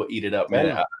would eat it up,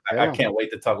 man. I can't wait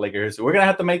to talk Lakers. We're gonna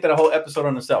have to make that a whole episode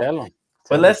on itself.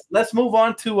 But let's move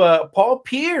on to Paul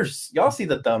Pierce. Y'all see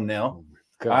the thumbnail.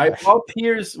 All right, Paul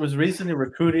Pierce was recently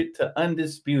recruited to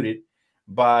Undisputed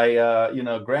by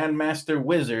Grandmaster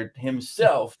Wizard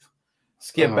himself,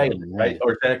 Skip Bayless, right?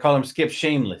 Or should I call him Skip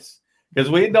Shameless? Because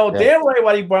we know damn right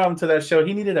why he brought him to that show.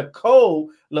 He needed a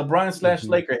co-LeBron /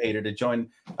 Laker hater to join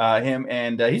him,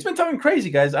 and he's been talking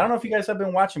crazy, guys. I don't know if you guys have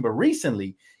been watching, but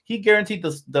recently he guaranteed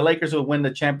the Lakers will win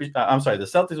the championship. The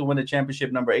Celtics will win the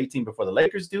championship number 18 before the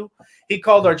Lakers do. He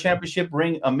called our championship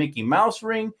ring a Mickey Mouse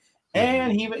ring,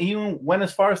 and he went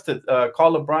as far as to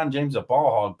call LeBron James a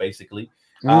ball hog, basically.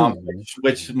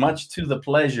 Which much to the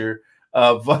pleasure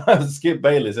of Skip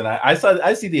Bayless. And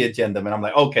I see the agenda, man. I'm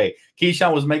like, okay,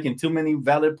 Keyshawn was making too many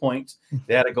valid points.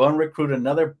 They had to go and recruit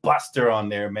another buster on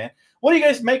there, man. What do you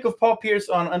guys make of Paul Pierce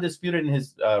on Undisputed and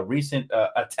his recent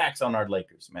attacks on our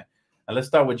Lakers, man? And let's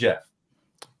start with Jeff.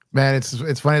 Man,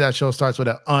 it's funny that show starts with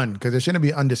an because it shouldn't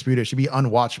be Undisputed. It should be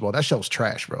unwatchable. That show's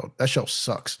trash, bro. That show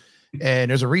sucks.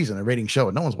 And there's a reason, a rating show.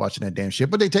 No one's watching that damn shit.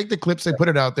 But they take the clips, they put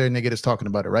it out there, and they get us talking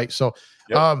about it, right? So,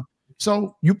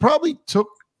 so you probably took.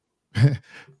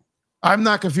 I'm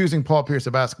not confusing Paul Pierce,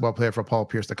 the basketball player, for Paul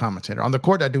Pierce, the commentator. On the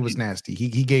court, that dude was nasty.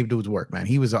 He gave dudes work, man.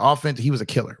 He was an offense. He was a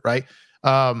killer, right?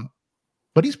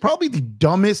 But he's probably the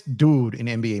dumbest dude in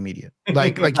NBA media.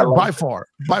 Like by far,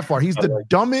 he's the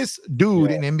dumbest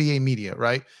dude in NBA media,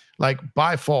 right? Like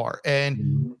by far.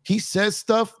 And he says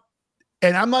stuff.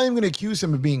 And I'm not even going to accuse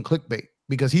him of being clickbait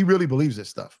because he really believes this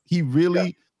stuff. He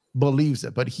really believes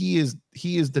it. But he is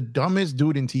the dumbest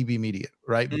dude in TV media,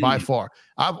 right? By far.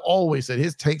 I've always said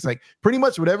his takes, like pretty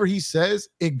much whatever he says,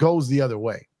 it goes the other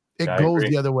way. It goes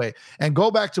the other way. And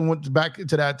go back to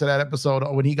that episode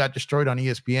when he got destroyed on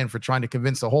ESPN for trying to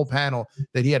convince the whole panel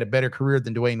that he had a better career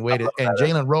than Dwayne Wade, and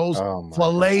Jalen Rose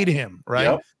filleted him,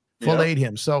 right? Filleted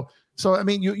him. So I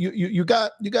mean, you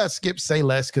got Skip say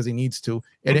less because he needs to,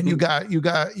 and then you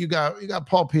got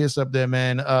Paul Pierce up there,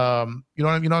 man. You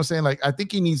know what I'm saying? Like I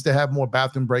think he needs to have more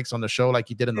bathroom breaks on the show, like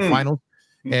he did in the finals,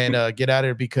 and get out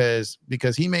of it because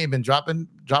he may have been dropping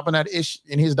that ish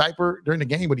in his diaper during the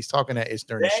game, but he's talking that ish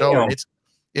during the show, and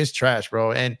it's trash,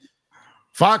 bro. And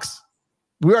Fox,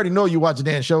 we already know you watch the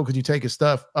damn show because you take his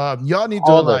stuff. Y'all need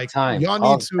to thank you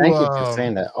for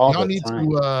saying that. Y'all need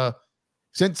to.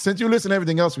 Since you listen to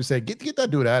everything else we say, get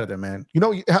that dude out of there, man. You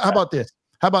know, how about this?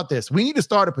 How about this? We need to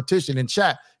start a petition in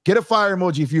chat. Get a fire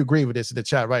emoji if you agree with this in the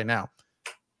chat right now.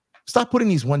 Stop putting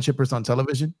these one chippers on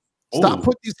television. Stop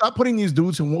putting these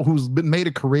dudes who's been made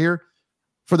a career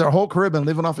for their whole career, been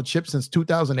living off a chip since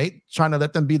 2008, trying to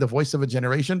let them be the voice of a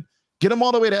generation. Get them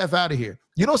all the way to F out of here.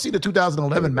 You don't see the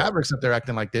 2011 Mavericks up there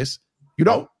acting like this. You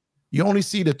don't. You only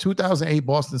see the 2008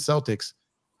 Boston Celtics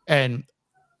and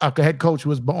a head coach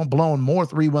who has blown more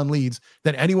 3-1 leads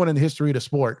than anyone in the history of the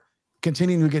sport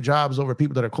continuing to get jobs over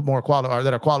people that are more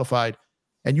qualified,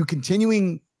 and you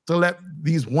continuing to let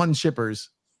these one shippers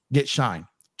get shine.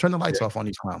 Turn the lights off on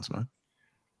these clowns, man.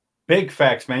 Big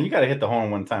facts, man. You got to hit the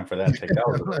horn one time for that take. That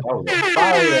was a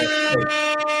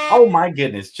fire. Oh my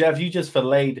goodness, Jeff, you just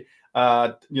filleted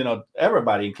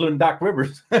everybody, including Doc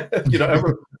Rivers.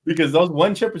 Because those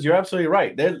one chippers, you're absolutely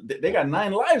right. They got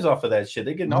 9 lives off of that shit.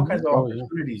 They're getting all kinds of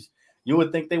opportunities. You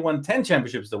would think they won 10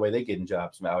 championships the way they getting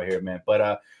jobs out here, man.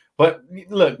 But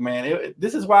look, man,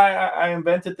 this is why I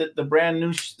invented the brand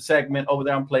new segment over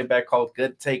there on Playback called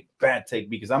Good Take, Bad Take,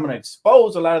 because I'm going to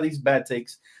expose a lot of these bad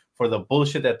takes for the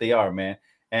bullshit that they are, man.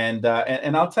 And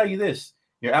I'll tell you this.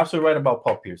 You're absolutely right about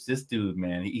Paul Pierce. This dude,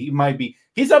 man, he might be.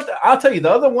 He's up. I'll tell you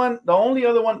the other one, the only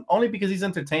other one, only because he's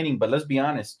entertaining. But let's be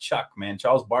honest, Chuck, man,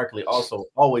 Charles Barkley, also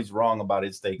always wrong about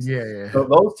his takes. Yeah. So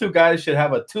those 2 guys should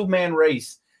have a 2-man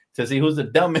race to see who's the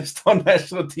dumbest on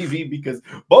national TV, because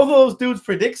both of those dudes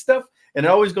predict stuff, and it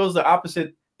always goes the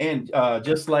opposite end,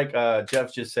 just like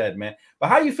Jeff just said, man. But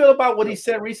how you feel about what he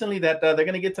said recently that they're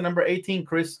gonna get to number 18,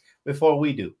 Chris, before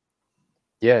we do?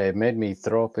 Yeah, it made me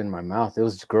throw up in my mouth. It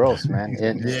was gross, man.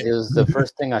 It was the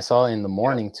first thing I saw in the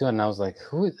morning too, and I was like,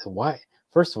 why?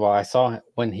 First of all, I saw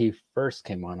when he first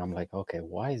came on, I'm like, okay,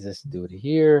 why is this dude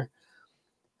here?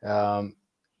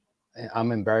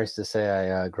 I'm embarrassed to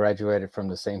say I graduated from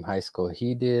the same high school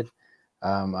he did.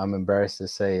 I'm embarrassed to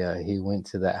say he went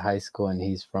to that high school and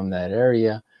he's from that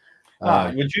area.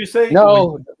 Would you say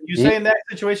no? You say in that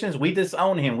situation is we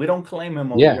disown him. We don't claim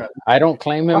him. I don't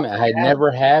claim him. I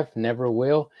never have, never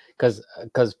will, because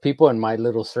people in my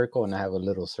little circle, and I have a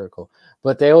little circle,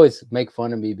 but they always make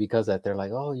fun of me because that they're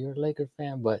like, "Oh, you're a Laker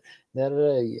fan," but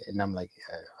and I'm like,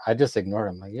 I just ignore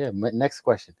them. Like, yeah, next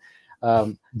question.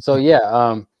 So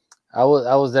yeah, I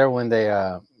was there when they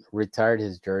retired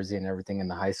his jersey and everything in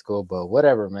the high school, but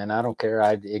whatever, man, I don't care.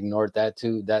 I ignored that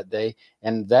too that day,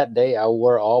 and that day I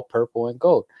wore all purple and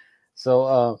gold.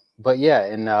 So but yeah,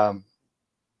 and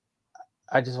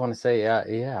I just want to say,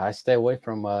 yeah, I stay away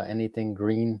from anything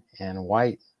green and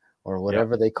white or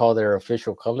whatever they call their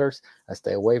official colors. I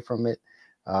stay away from it.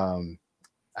 Man,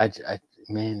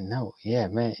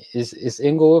 it's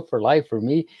Inglewood for life for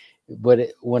me.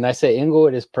 But when I say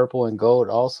Inglewood, it's purple and gold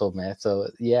also, man. So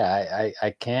yeah, I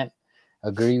can't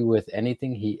agree with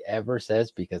anything he ever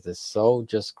says because it's so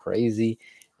just crazy.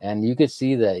 And you could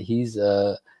see that he's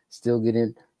still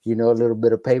getting, a little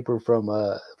bit of paper from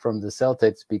the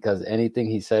Celtics, because anything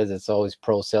he says, it's always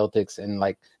pro Celtics, and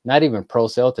like not even pro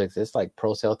Celtics. It's like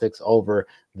pro Celtics over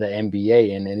the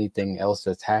NBA and anything else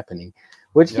that's happening,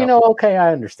 which, okay,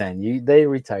 I understand. They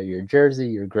retire your jersey.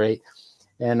 You're great.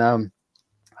 And,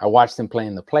 I watched him play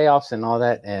in the playoffs and all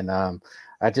that, and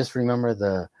I just remember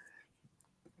the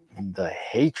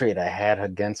hatred I had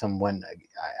against him when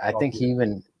I think he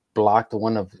even blocked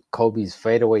one of Kobe's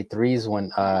fadeaway threes when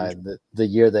the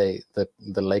year the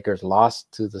Lakers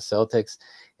lost to the Celtics.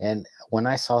 And when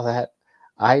I saw that,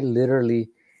 I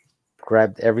literally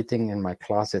grabbed everything in my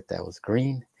closet that was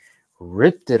green,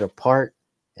 ripped it apart,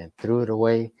 and threw it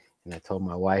away. And I told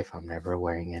my wife I'm never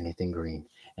wearing anything green,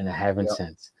 and I haven't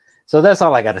since. So that's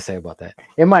all I got to say about that.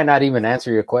 It might not even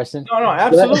answer your question. No,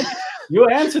 absolutely. You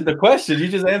answered the question. You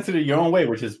just answered it your own way,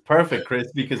 which is perfect, Chris,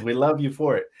 because we love you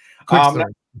for it.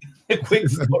 Quick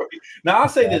story. Now, I'll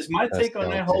say this. My take on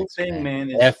that whole thing,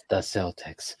 man, is F the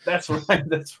Celtics. That's right.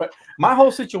 That's right. My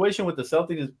whole situation with the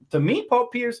Celtics is, to me, Paul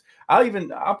Pierce,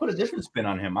 I'll put a different spin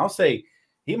on him. I'll say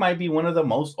he might be one of the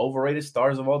most overrated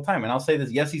stars of all time. And I'll say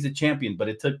this. Yes, he's a champion, but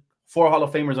it took 4 Hall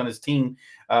of Famers on his team,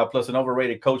 plus an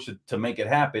overrated coach to make it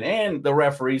happen, and the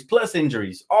referees, plus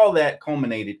injuries. All that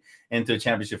culminated into a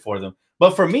championship for them.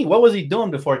 But for me, what was he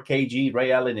doing before KG,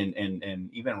 Ray Allen, and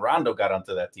even Rondo got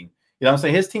onto that team? You know what I'm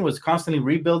saying? His team was constantly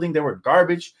rebuilding. They were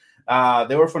garbage.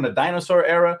 They were from the dinosaur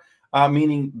era,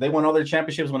 meaning they won all their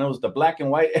championships when it was the black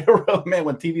and white era, man,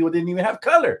 when TV didn't even have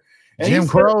color. And Jim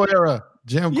Crow era.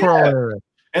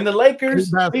 And the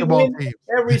Lakers, we win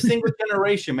every single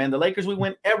generation, man. The Lakers, we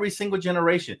win every single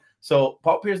generation. So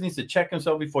Paul Pierce needs to check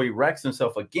himself before he wrecks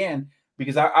himself again,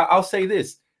 because I'll say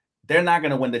this. They're not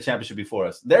going to win the championship before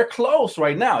us. They're close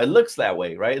right now. It looks that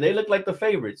way, right? They look like the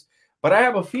favorites. But I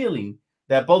have a feeling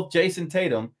that both Jason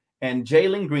Tatum and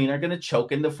Jalen Green are going to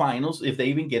choke in the finals if they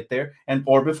even get there,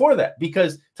 or before that.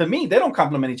 Because to me, they don't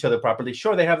complement each other properly.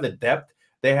 Sure, they have the depth.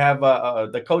 They have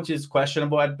the coach is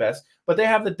questionable at best, but they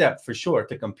have the depth for sure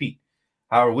to compete.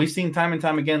 However, we've seen time and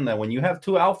time again that when you have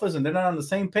 2 alphas and they're not on the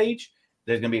same page,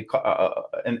 there's going to be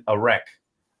a wreck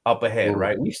up ahead,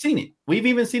 right? We've seen it. We've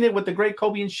even seen it with the great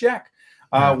Kobe and Shaq.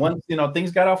 Once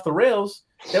things got off the rails,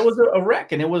 there was a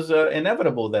wreck, and it was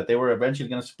inevitable that they were eventually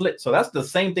going to split. So that's the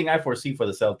same thing I foresee for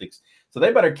the Celtics. So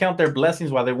they better count their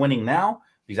blessings while they're winning now,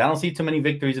 because I don't see too many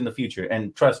victories in the future.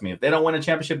 And trust me, if they don't win a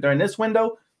championship during this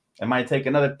window, it might take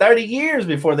another 30 years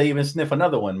before they even sniff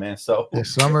another one, man. So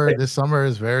this summer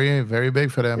is very, very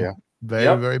big for them. Yeah.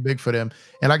 Very big for them.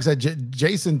 And like I said,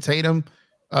 Jason Tatum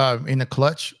in the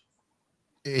clutch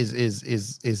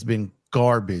is been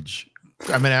garbage.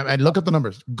 I mean, I look at the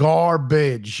numbers,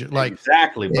 garbage, like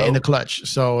exactly, bro. in the clutch.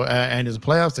 So and as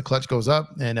playoffs, the clutch goes up,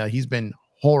 and he's been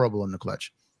horrible in the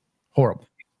clutch, horrible.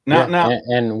 Now,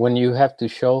 and when you have to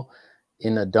show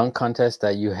in a dunk contest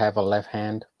that you have a left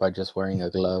hand by just wearing a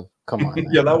glove, come on.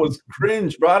 Yeah, that was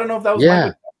cringe, bro. I don't know if that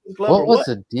was what was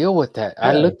the deal with that?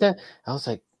 I looked at, I was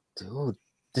like, dude,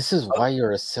 this is why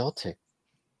you're a Celtic.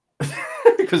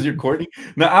 Because you're Courtney.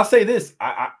 Now I'll say this: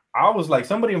 I was like,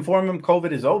 somebody informed him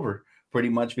COVID is over, pretty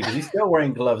much, because he's still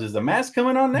wearing gloves. Is the mask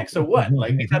coming on next or what?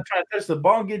 Like, he's not trying to touch the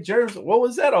ball and get germs. What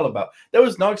was that all about? There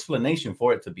was no explanation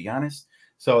for it, to be honest.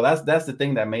 So that's the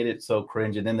thing that made it so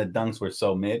cringe. And then the dunks were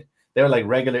so mid. They were like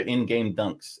regular in-game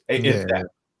dunks, if that,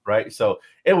 right? So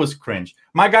it was cringe.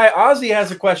 My guy Ozzy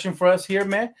has a question for us here,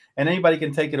 man, and anybody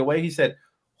can take it away. He said,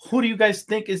 "Who do you guys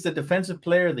think is the defensive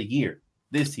player of the year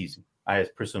this season?" I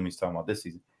presume he's talking about this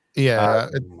season. Yeah.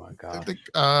 Oh my God. I think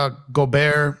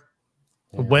Gobert,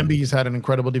 Wemby's had an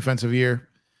incredible defensive year.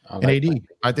 And AD.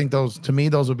 I think those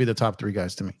would be the top three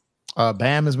guys to me.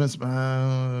 Bam has been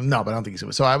no, but I don't think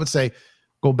he's so. I would say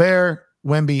Gobert,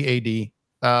 Wemby,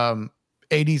 AD.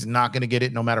 AD's not going to get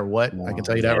it no matter what. I can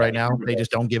tell you that right now. They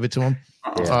just don't give it to him.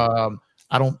 I'm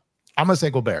gonna say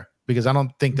Gobert, because I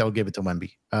don't think they'll give it to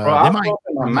Wemby. Bro, I'm open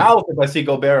my mouth if I see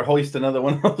Gobert hoist another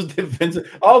one of those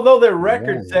defensive. Although their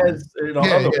record says,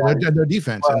 their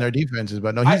defense and their defenses,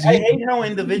 but no, I hate how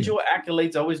individual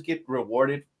accolades always get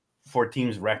rewarded for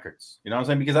teams' records. You know what I'm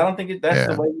saying? Because I don't think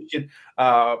that's the way we should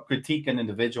critique an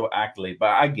individual accolade.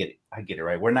 But I get it,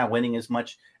 right? We're not winning as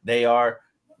much.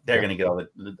 They're gonna get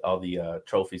all the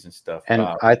trophies and stuff. And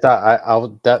I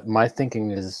thought my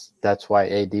thinking is that's why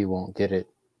AD won't get it.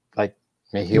 Like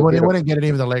he wouldn't get it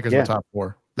even the Lakers were top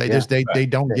four. They they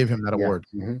don't give him that award.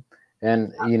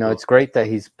 And it's great that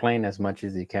he's playing as much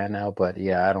as he can now. But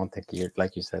I don't think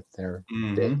like you said there.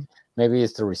 Maybe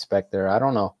it's the respect there. I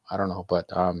don't know. But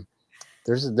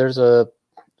there's a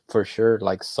for sure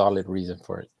like solid reason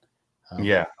for it.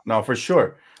 No, for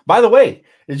sure. By the way,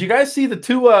 did you guys see the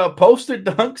two poster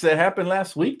dunks that happened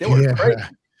last week? They were great.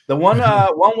 The one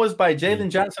was by Jalen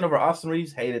Johnson over Austin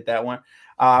Reeves. Hated that one.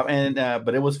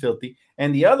 But it was filthy.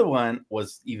 And the other one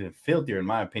was even filthier, in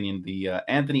my opinion. The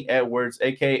Anthony Edwards,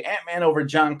 aka Ant-Man, over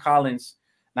John Collins.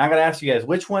 Now I gotta ask you guys,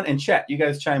 which one, in chat, you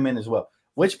guys chime in as well.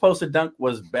 Which poster dunk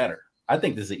was better? I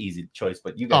think this is an easy choice,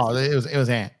 but you guys. Oh, it was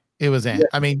Ant. It was Ant.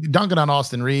 I mean, dunking on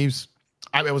Austin Reeves,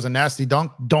 it was a nasty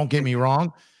dunk. Don't get me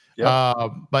wrong.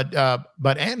 But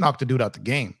Ant knocked the dude out the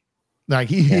game. Like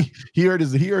he hurt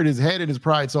his head and his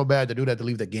pride so bad the dude had to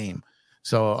leave the game.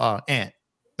 So Ant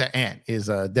is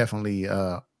definitely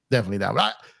that.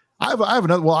 But I have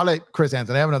another. Well, I'll let Chris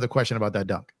answer. I have another question about that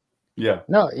dunk.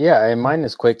 And mine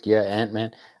is quick.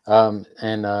 Ant-Man.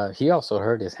 And he also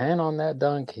hurt his hand on that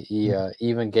dunk. He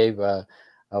even gave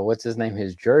what's his name,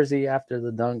 his jersey after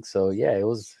the dunk. So it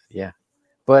was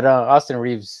But Austin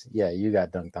Reeves, you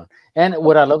got dunked on. And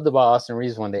what I loved about Austin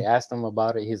Reeves, when they asked him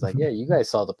about it, he's like, you guys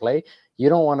saw the play. You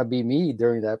don't want to be me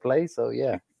during that play. So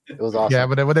it was awesome. Yeah,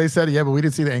 but when they said, but we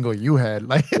didn't see the angle you had.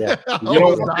 Like, I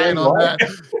was dying on that.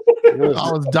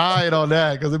 I was dying on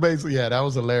that because it basically, that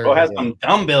was hilarious. Oh, had some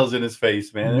dumbbells in his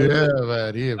face, man.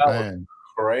 Man, he was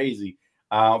crazy.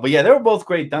 But they were both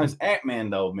great dunks.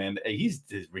 Ant-Man, though, man, he's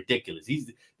just ridiculous.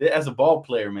 He's, as a ball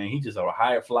player, man, he's just a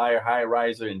high flyer, high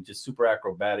riser, and just super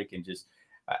acrobatic and just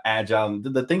agile.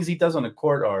 The things he does on the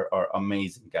court are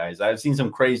amazing, guys. I've seen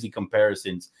some crazy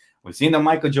comparisons. We've seen the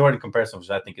Michael Jordan comparison,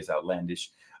 which I think is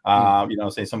outlandish.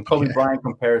 Some Kobe Bryant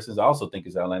comparisons I also think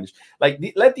is outlandish. Like,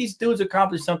 let these dudes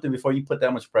accomplish something before you put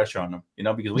that much pressure on them,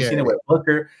 because we've seen it with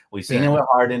Booker, we've seen it with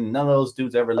Harden. None of those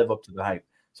dudes ever live up to the hype.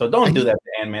 So don't do that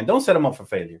to Ant-Man. Don't set him up for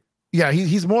failure. Yeah,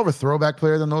 he's more of a throwback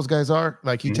player than those guys are.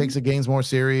 Like, he takes the games more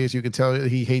serious. You can tell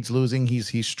he hates losing.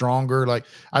 He's stronger. Like,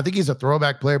 I think he's a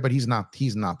throwback player, but he's not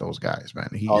those guys, man.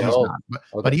 He's not.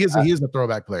 But he is a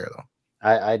throwback player, though.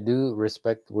 I do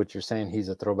respect what you're saying. He's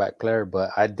a throwback player,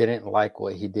 but I didn't like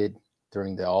what he did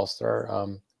during the All-Star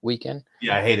weekend.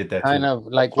 Yeah, I hated that. Kind of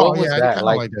like, what was that? I don't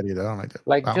like that either. I don't like that.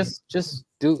 Like, just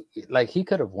do, like, he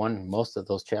could have won most of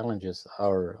those challenges,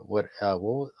 or what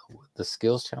was the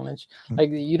skills challenge?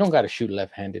 Like, you don't got to shoot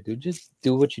left-handed, dude. Just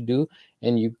do what you do.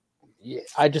 And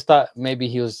I just thought maybe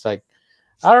he was like,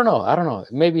 I don't know.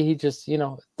 Maybe he just,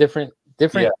 different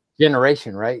different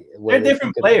generation, right? They're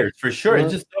different players for sure.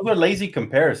 It's just those are lazy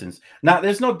comparisons. Now,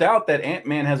 there's no doubt that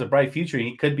Ant-Man has a bright future.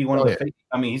 He could be one of the faces.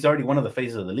 I mean, he's already one of the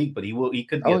faces of the league, but he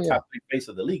could be a top 3 face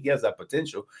of the league. He has that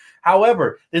potential.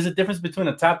 However, there's a difference between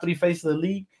a top 3 face of the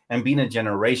league and being a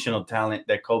generational talent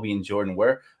that Kobe and Jordan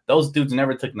were. Those dudes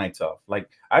never took nights off. Like,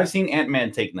 I've seen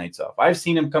Ant-Man take nights off. I've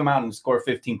seen him come out and score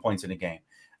 15 points in a game.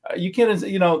 You can't,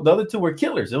 the other two were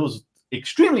killers. It was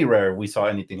extremely rare we saw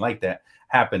anything like that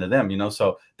happen to them,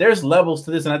 so there's levels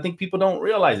to this, and I think people don't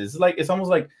realize it. It's almost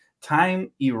like time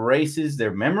erases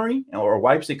their memory or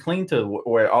wipes it clean to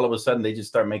where all of a sudden they just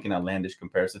start making outlandish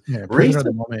comparisons. Yeah, in the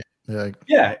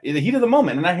heat of the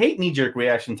moment. And I hate knee-jerk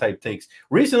reaction type takes.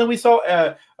 Recently we saw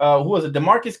who was it,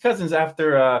 DeMarcus Cousins,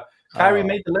 after Kyrie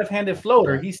made the left-handed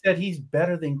floater. He said he's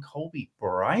better than Kobe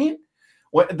Bryant.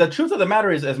 What the truth of the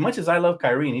matter is, as much as I love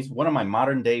Kyrie, and he's one of my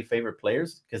modern day favorite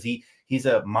players because he's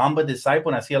a Mamba disciple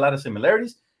and I see a lot of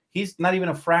similarities, he's not even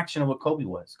a fraction of what Kobe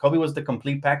was. Kobe was the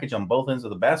complete package on both ends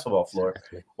of the basketball floor.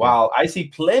 Exactly. While I see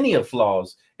plenty of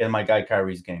flaws in my guy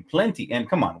Kyrie's game. Plenty. And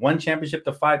come on, 1 championship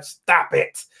to 5. Stop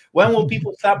it. When will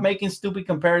people stop making stupid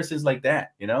comparisons like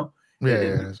that?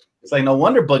 It's like no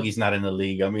wonder Boogie's not in the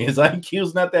league. I mean, his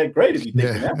IQ's not that great if you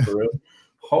think that for real.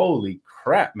 Holy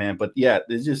crap, man. But yeah,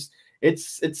 it's just it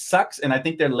sucks, and I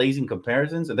think they're lazy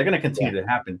comparisons, and they're going to continue to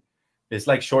happen. It's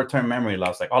like short-term memory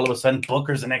loss. Like all of a sudden,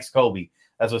 Booker's the next Kobe.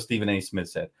 That's what Stephen A. Smith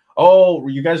said. Oh,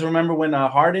 you guys remember when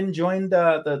Harden joined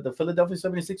the Philadelphia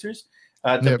 76ers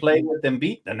to play with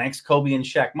Embiid? The next Kobe and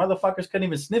Shaq. Motherfuckers couldn't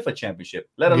even sniff a championship,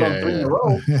 let alone 3 in a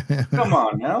row. Come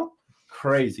on now.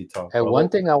 Crazy talk. And one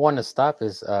thing I want to stop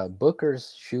is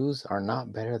Booker's shoes are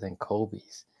not better than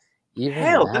Kobe's.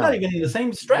 Hell, they're not even in the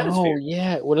same stratosphere. Oh,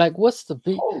 yeah. Well, like, what's the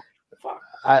big... Fuck.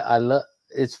 I love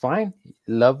it's fine.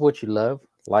 Love what you love,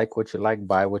 like what you like,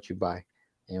 buy what you buy,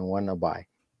 and want to buy.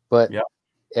 But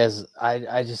as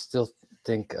I just still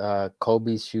think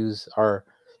Kobe's shoes are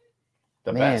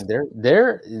the best.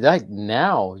 They're like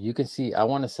now you can see. I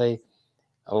want to say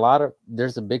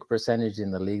there's a big percentage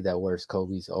in the league that wears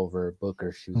Kobe's over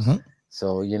Booker shoes.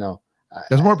 So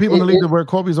there's more people in the league that wear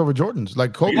Kobe's over Jordans.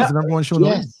 Like Kobe's the number 1 shoe in the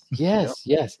league.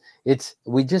 Yes.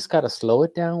 We just gotta slow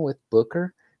it down with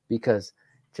Booker. Because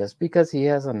just because he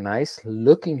has a nice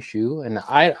looking shoe, and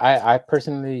I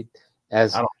personally,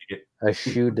 as a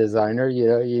shoe designer,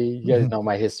 you guys know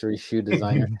my history, shoe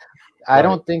designer. I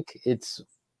don't think it's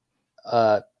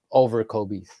over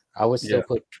Kobe's. I would still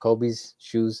put Kobe's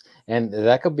shoes, and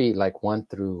that could be like 1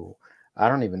 through, I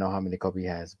don't even know how many Kobe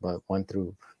has, but 1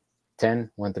 through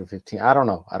 10, 1 through 15. I don't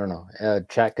know.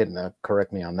 Chat can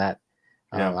correct me on that.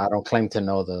 I don't claim to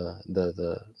know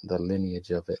the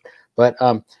lineage of it, but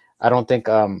I don't think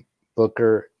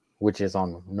Booker, which is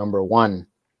on number 1,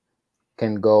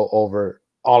 can go over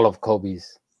all of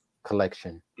Kobe's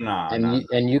collection.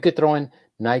 And you could throw in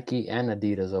Nike and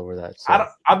Adidas over that. So.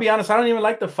 I'll be honest, I don't even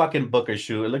like the fucking Booker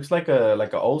shoe. It looks like an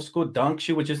old school dunk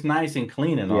shoe, which is nice and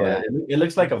clean and all that. It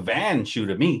looks like a Van shoe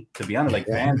to me, to be honest. Like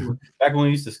Van back when we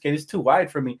used to skate, it's too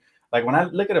wide for me. Like when I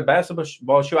look at a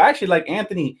basketball shoe, I actually like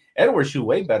Anthony Edwards' shoe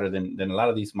way better than a lot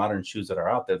of these modern shoes that are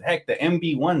out there. Heck, the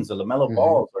MB1s, the LaMelo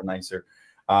balls are nicer.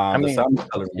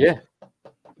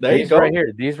 There you go. Right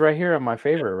here, these right here are my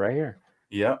favorite right here.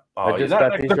 Yeah.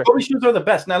 The Kobe shoes are the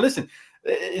best. Now listen,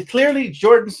 clearly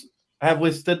Jordans have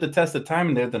withstood the test of time,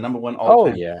 and they're the number 1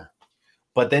 all-time. Oh yeah.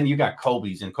 But then you got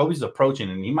Kobe's, and Kobe's approaching,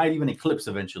 and he might even eclipse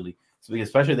eventually. So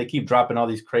especially they keep dropping all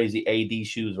these crazy AD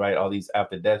shoes, right? All these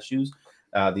after death shoes.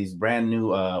 These brand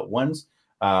new ones,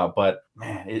 but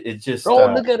man, it's just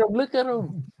look at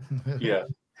him! Yeah,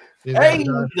 hey,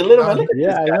 the little man,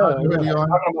 I know.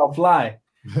 Talking about fly,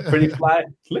 pretty fly.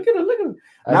 Look at him!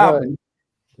 Now,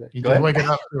 he's just waking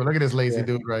up. Look at this lazy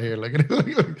dude right here. Look at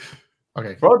him.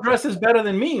 Okay, bro, dresses better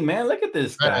than me, man. Look at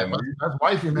this guy. That's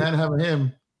wifey, man. Having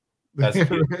him. That's he's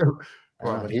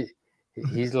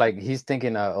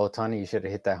thinking, Otani, you should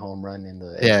have hit that home run in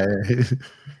the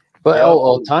But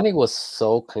Otani was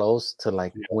so close to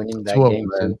like winning that game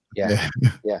too. Yeah.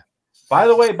 By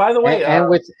the way,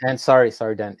 and sorry,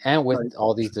 Dan, and with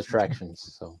all these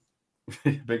distractions. So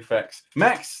big facts.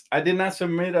 Max, I did not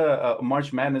submit a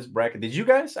March Madness bracket. Did you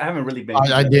guys? I haven't really been.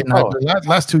 I didn't.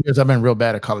 Last 2 years, I've been real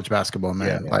bad at college basketball,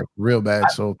 man. Like real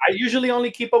bad. So I usually only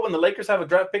keep up when the Lakers have a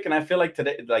draft pick, and I feel like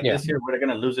today, this year, we're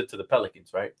gonna lose it to the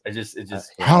Pelicans, right? I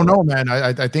don't know, man.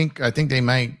 I think they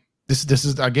might. This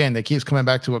is again, it keeps coming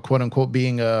back to a quote unquote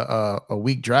being a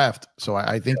weak draft. So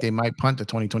I think they might punt to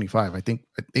 2025. I think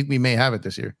we may have it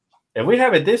this year. If we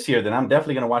have it this year, then I'm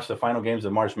definitely going to watch the final games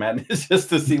of March Madness just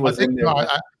to see what's in there.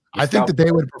 I think that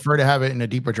they would prefer to have it in a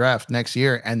deeper draft next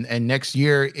year, and next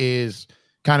year is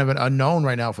kind of an unknown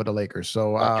right now for the Lakers.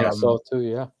 So I think so too,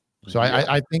 yeah. So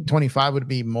I think 25 would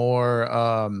be more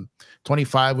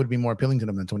 25 would be more appealing to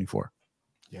them than 24.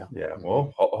 Yeah.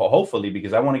 Well, hopefully,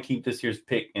 because I want to keep this year's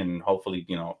pick and hopefully,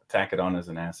 tack it on as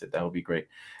an asset. That would be great.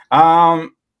 All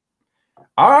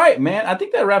right, man. I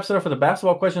think that wraps it up for the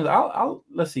basketball questions.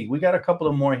 Let's see. We got a couple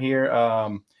of more here.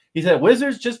 He said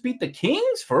Wizards just beat the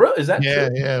Kings for real. Is that true?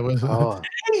 Yeah.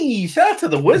 Hey, shout out to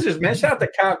the Wizards, man. Shout out to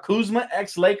Kyle Kuzma,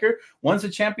 ex-Laker, once a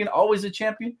champion, always a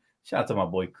champion. Shout out to my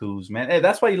boy Kuz, man. Hey,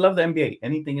 that's why you love the NBA.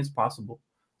 Anything is possible.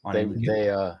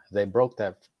 They broke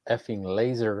that effing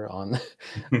laser on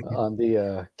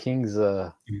the Kings.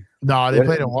 No, they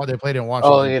played in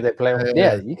Washington. Oh yeah, they play.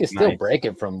 Yeah, you can still break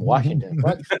it from Washington.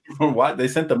 From what they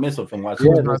sent the missile from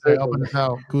Washington.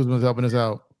 Kuzma's helping us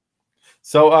out.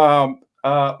 So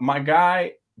my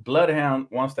guy Bloodhound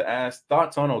wants to ask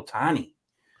thoughts on Ohtani.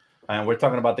 And we're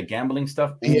talking about the gambling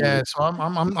stuff. Ooh. Yeah, so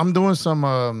I'm doing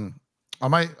some I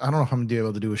don't know if I'm gonna be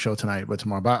able to do a show tonight, but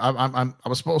tomorrow. But I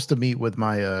was supposed to meet with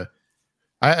my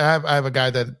I have a guy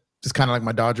that is kind of like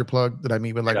my Dodger plug that I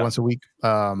meet with once a week.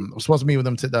 I was supposed to meet with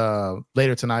him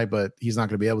later tonight, but he's not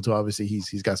gonna be able to. Obviously,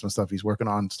 he's got some stuff he's working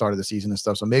on, start of the season and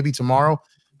stuff. So maybe tomorrow.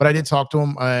 But I did talk to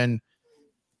him, and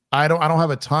I don't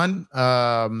have a ton,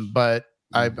 but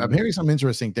I'm hearing some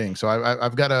interesting things. So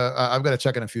I've got to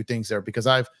check on a few things there because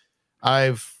I've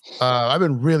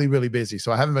been really, really busy,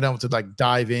 so I haven't been able to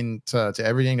dive into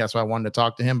everything. That's why I wanted to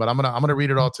talk to him. But I'm gonna read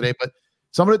it all today. But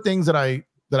some of the things that I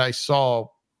saw,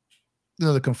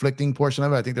 the conflicting portion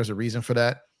of it, I think there's a reason for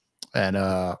that. And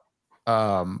I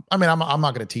mean, I'm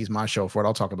not gonna tease my show for it.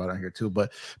 I'll talk about it here too.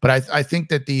 But I think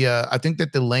that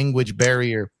the language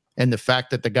barrier and the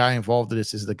fact that the guy involved in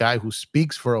this is the guy who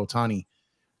speaks for Ohtani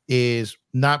is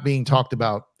not being talked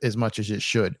about as much as it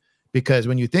should. Because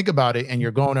when you think about it, and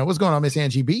you're going, what's going on, Miss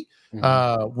Angie B?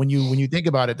 When you think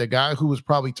about it, the guy who was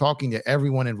probably talking to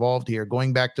everyone involved here,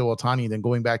 going back to Ohtani, then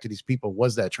going back to these people,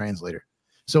 was that translator.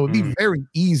 So it'd be very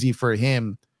easy for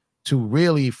him to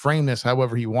really frame this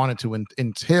however he wanted to,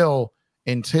 until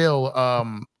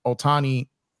Ohtani,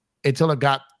 until it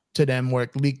got to them where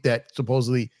it leaked that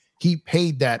supposedly he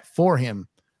paid that for him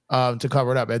to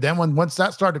cover it up. And then once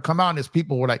that started to come out, and his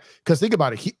people were like, because think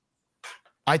about it,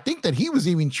 I think that he was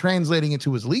even translating it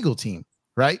to his legal team,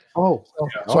 right? So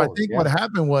I think what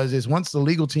happened was once the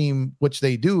legal team, which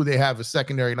they do, they have a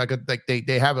secondary,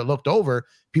 they have it looked over.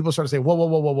 People start to say,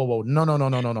 whoa,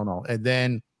 no, and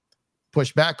then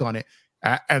push back on it.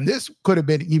 And this could have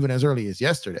been even as early as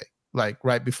yesterday,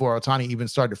 right before Ohtani even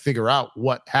started to figure out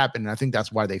what happened. And I think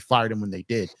that's why they fired him when they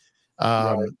did.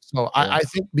 So I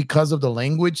think because of the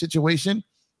language situation,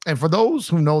 and for those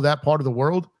who know that part of the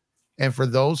world, and for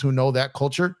those who know that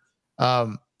culture,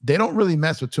 they don't really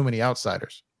mess with too many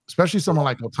outsiders, especially someone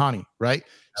like Ohtani, right?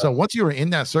 So once you were in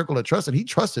that circle of trust, and he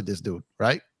trusted this dude,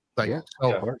 right?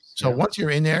 Once you're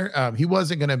in there, he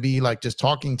wasn't going to be just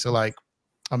talking to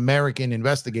American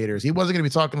investigators. He wasn't going to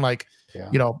be talking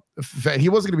he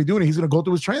wasn't going to be doing it. He's going to go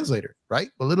through his translator, right?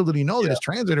 But little did he know that his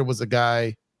translator was the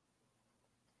guy.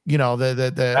 You know,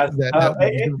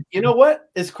 you know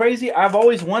what? It's crazy. I've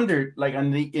always wondered,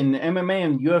 in the MMA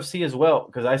and UFC as well,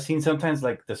 because I've seen sometimes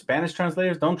the Spanish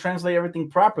translators don't translate everything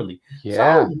properly. So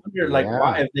I wonder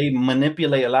why if they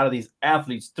manipulate a lot of these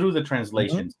athletes through the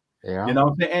translations. And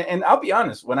I'll be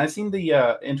honest, when I seen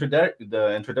the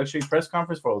introductory press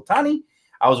conference for Ohtani,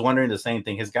 I was wondering the same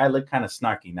thing. His guy looked kind of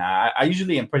snarky. Now I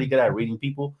usually am pretty good at reading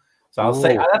people, so I'll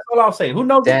say that's all I'll say. Who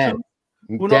knows? And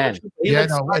because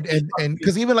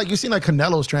even you see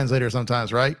Canelo's translator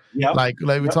sometimes, right? Yeah,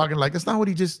 we're talking it's not what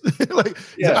he just I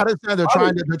understand they're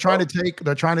trying to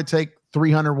take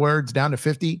 300 words down to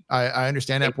 50. I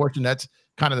understand that portion. That's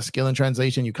kind of the skill in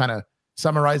translation. You kind of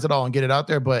summarize it all and get it out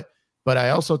there. But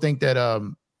I also think that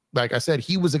like I said,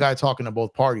 he was the guy talking to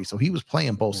both parties, so he was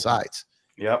playing both sides.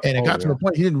 Yeah, and it got to the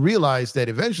point he didn't realize that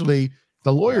eventually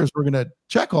the lawyers were going to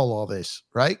check all this,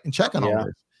 right, and check on all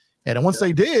this. And then once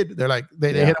they did, they're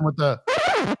they hit him with the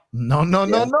no.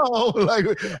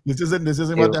 This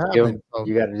isn't what happened. So,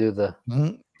 you got to do the.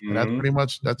 That's pretty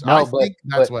much I think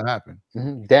that's what happened.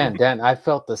 Dan, I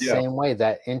felt the same way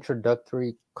that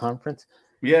introductory conference.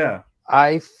 Yeah,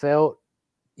 I felt.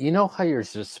 You know how your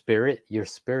spirit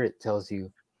tells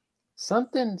you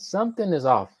something is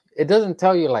off. It doesn't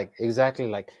tell you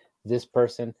exactly this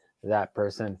person, that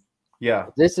person. Yeah,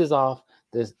 this is off.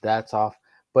 That's off.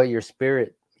 But your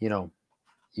spirit. You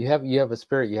have a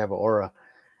spirit, you have an aura.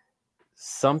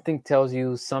 Something tells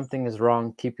you something is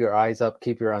wrong. Keep your eyes up,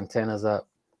 keep your antennas up.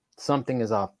 Something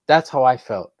is off. That's how I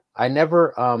felt. I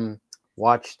never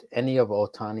watched any of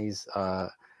Ohtani's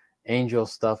angel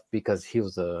stuff because he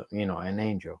was an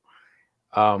angel.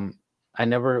 I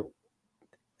never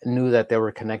knew that they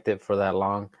were connected for that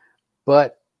long.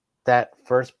 But that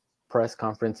first press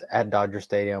conference at Dodger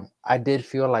Stadium, I did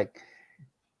feel like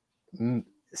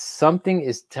something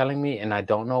is telling me, and I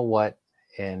don't know what.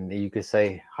 And you could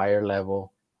say higher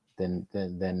level than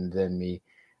me.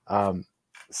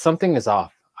 Something is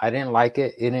off. I didn't like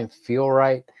it. It didn't feel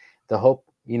right. The whole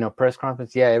press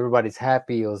conference. Yeah, everybody's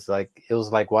happy. It was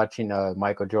like watching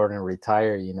Michael Jordan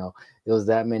retire. It was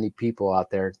that many people out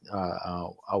there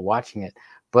watching it.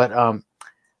 But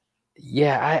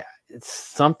yeah,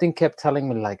 something kept telling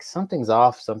me like something's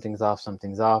off.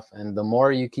 And the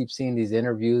more you keep seeing these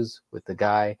interviews with the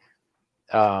guy,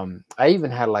 I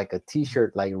even had like a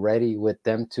T-shirt like ready with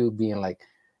them two being like,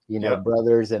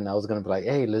 brothers, and I was gonna be like,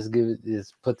 hey, let's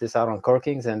put this out on Core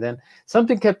Kings, and then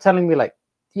something kept telling me like,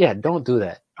 yeah, don't do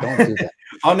that. Don't do that.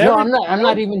 No, I'm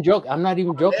not even joking.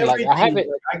 Like I have it.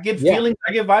 I get feelings.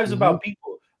 I get vibes about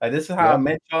people. Like this is how I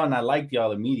met y'all, and I liked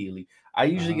y'all immediately. I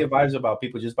usually get vibes about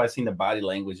people just by seeing the body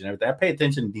language and everything. I pay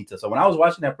attention to detail. So when I was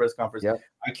watching that press conference,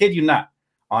 I kid you not,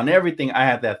 on everything, I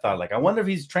had that thought. Like, I wonder if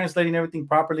he's translating everything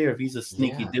properly or if he's a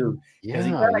sneaky dude. But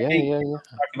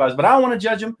I don't want to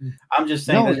judge him. I'm just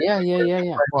saying.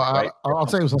 Well, I'll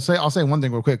say one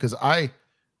thing real quick, because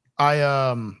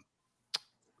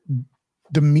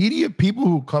the media people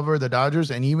who cover the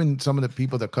Dodgers and even some of the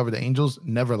people that cover the Angels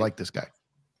never liked this guy.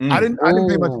 I didn't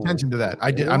pay much attention to that.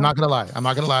 I'm not gonna lie. I'm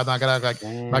not gonna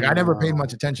like I never paid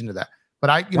much attention to that. But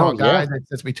a guy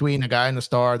that's between a guy and a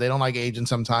star, they don't like agents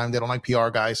sometimes. They don't like PR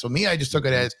guys. So me, I just took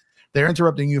it as they're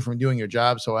interrupting you from doing your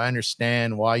job. So I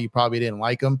understand why you probably didn't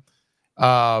like them.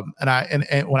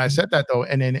 And when I said that though,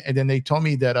 and then they told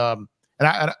me that and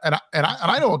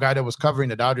I know a guy that was covering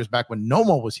the Dodgers back when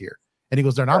Nomo was here, and he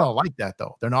goes, they're not all like that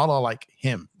though. They're not all like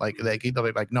him. Like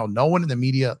no one in the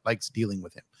media likes dealing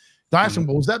with him. So I asked him,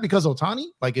 well, was that because Ohtani?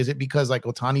 Like, is it because like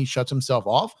Ohtani shuts himself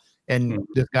off and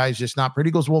this guy's just not pretty?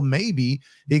 He goes, well, maybe.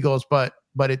 He goes, but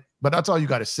that's all you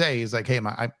got to say is like, hey,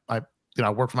 I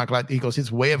work for my client. He goes, his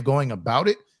way of going about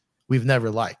it, we've never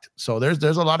liked. So there's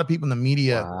a lot of people in the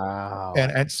media. Wow.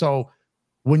 And so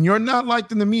when you're not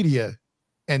liked in the media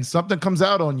and something comes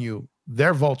out on you,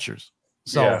 they're vultures.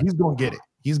 So he's going to get it.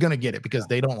 He's going to get it because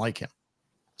they don't like him.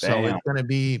 So it's going to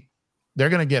be, they're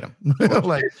gonna get him.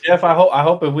 Like Jeff, I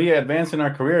hope if we advance in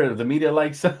our career, the media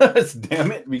likes us.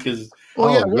 Damn it, because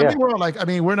I mean, we're all like, I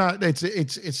mean, we're not. It's you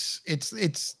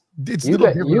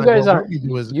guys aren't.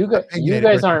 You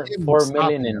guys aren't 4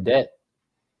 million in debt.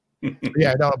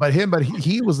 Yeah, no, but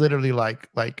he was literally like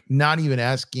not even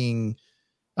asking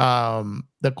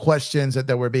the questions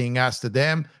that were being asked to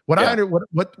them. What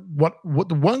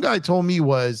the one guy told me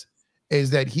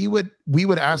is that we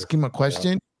would ask him a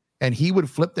question. And he would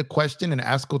flip the question and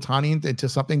ask Ohtani into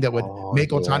something that would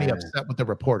make Ohtani upset with the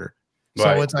reporter. Right.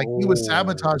 So it's like he was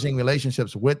sabotaging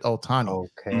relationships with Ohtani.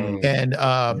 Okay.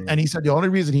 And he said the only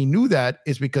reason he knew that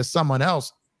is because someone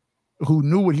else who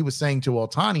knew what he was saying to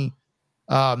Ohtani.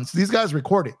 So these guys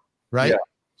recorded, right? Yeah.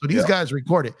 So these guys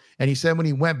recorded. And he said when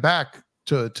he went back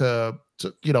to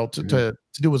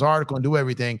do his article and do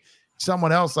everything,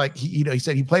 someone else he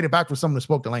said he played it back for someone who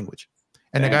spoke the language.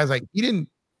 And the guy's like, he didn't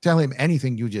tell him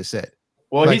anything you just said.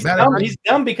 Well, like, he's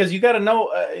dumb because you got to know,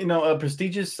 a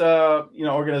prestigious,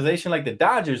 organization like the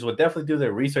Dodgers would definitely do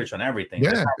their research on everything.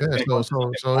 Yeah.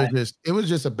 So it was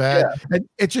just a bad. And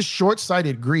it's just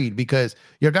short-sighted greed because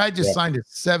your guy just signed a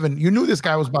 7. You knew this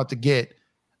guy was about to get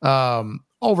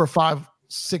over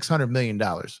 $600 million.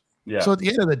 Yeah. So at the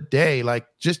end of the day, like,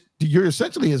 you're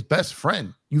essentially his best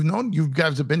friend. You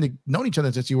guys have known each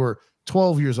other since you were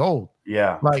 12 years old.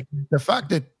 Yeah. Like the fact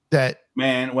that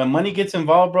man, when money gets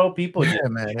involved, bro, people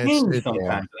change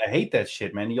sometimes. I hate that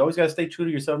shit, man. You always got to stay true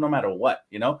to yourself no matter what,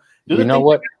 Do the thing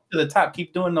what? To the top.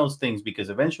 Keep doing those things because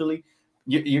eventually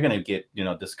you're going to get,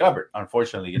 discovered,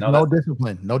 unfortunately. No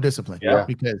discipline. Yeah.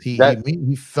 Because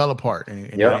he fell apart.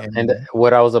 And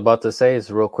what I was about to say is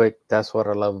real quick. That's what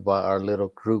I love about our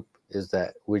little group is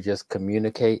that we just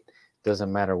communicate.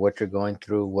 Doesn't matter what you're going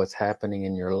through, what's happening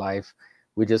in your life.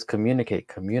 We just communicate,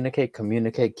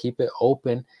 keep it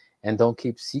open, and don't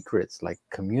keep secrets. Like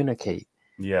communicate.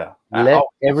 Yeah. Let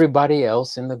everybody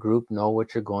else in the group know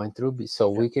what you're going through. So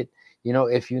we could,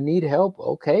 if you need help,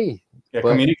 okay. Yeah,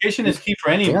 communication is key for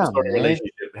any sort of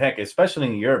relationship. Heck, especially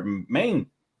in your main,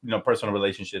 personal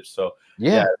relationships. So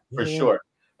for sure.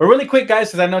 But really quick, guys,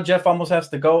 because I know Jeff almost has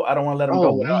to go. I don't want to let him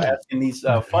go without asking these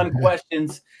fun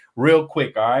questions real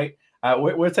quick. All right.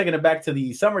 We're taking it back to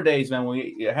the summer days, man.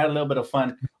 We had a little bit of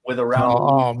fun with a round.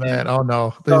 Oh man! Oh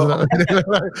no! So,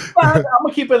 I'm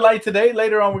gonna keep it light today.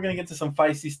 Later on, we're gonna get to some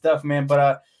feisty stuff, man.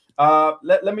 But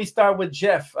let me start with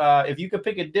Jeff. If you could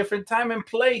pick a different time and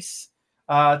place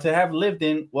to have lived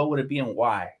in, what would it be and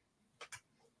why?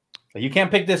 You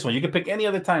can't pick this one. You can pick any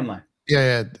other timeline.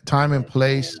 Yeah, time and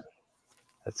place.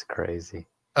 That's crazy.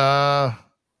 Man,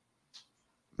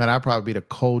 I'd probably be the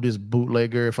coldest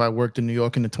bootlegger if I worked in New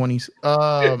York in the 20s.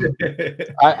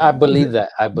 I believe that.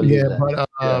 I believe that. But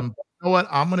you know what?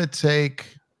 I'm gonna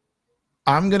take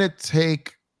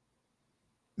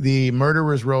the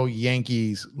Murderers Row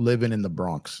Yankees living in the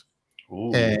Bronx.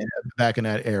 Ooh. And back in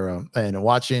that era, and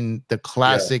watching the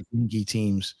classic Yankee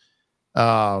teams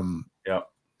of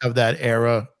that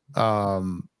era.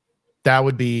 That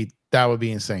would be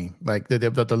insane. Like the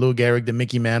Lou Gehrig, the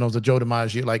Mickey Mantles, the Joe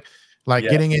DiMaggio, like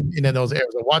getting into those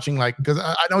eras of watching, like, because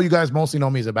I know you guys mostly know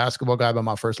me as a basketball guy, but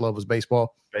my first love was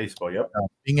baseball. Yep.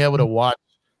 Being able to watch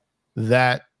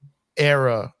that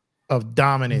era of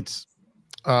dominance,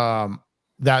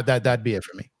 that'd be it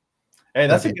for me. Hey,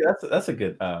 that's a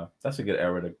good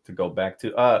era to go back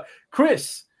to.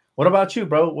 Chris, what about you,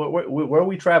 bro? Where are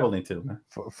we traveling to, man?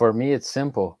 For me, it's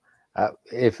simple.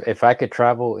 If I could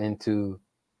travel into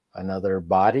another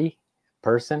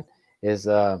person, is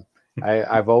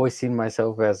I've always seen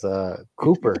myself as a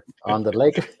Cooper on the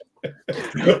lake.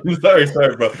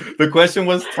 sorry, bro. The question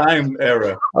was time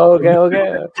era. Okay.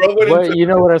 Well, you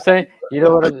know what I'm saying. You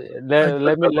know what?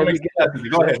 Let me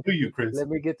get. Go ahead, do you, Chris? Let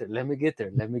me get there.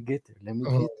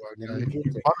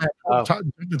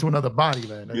 To another body,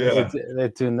 man. Yeah,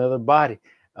 to another body.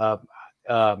 Back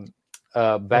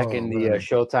in the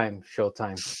Showtime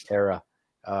era,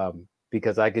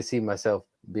 because I could see myself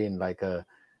being like a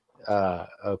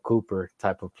Cooper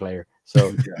type of player.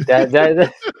 So that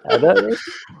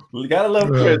you gotta love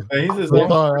Chris, man. He's his own.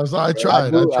 I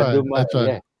tried.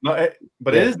 Yeah. No,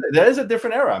 but that is a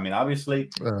different era. I mean, obviously,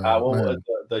 the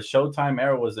Showtime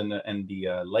era was in the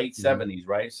late 70s,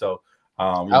 right? So,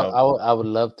 I would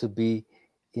love to be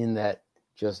in that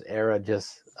era.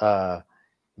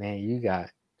 Man, you got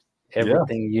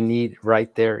everything you need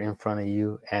right there in front of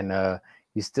you, and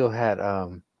you still had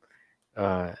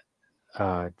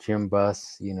Jim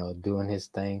Buss, doing his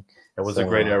thing. It was a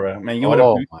great era, man. You would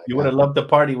have loved the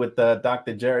party with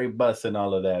Dr. Jerry Buss and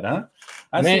all of that, huh?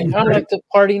 I like to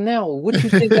party now. What you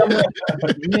think I'm like,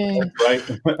 man?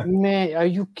 Right, man. Are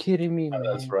you kidding me, man?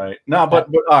 That's right. No, but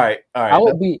all right. I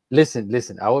would be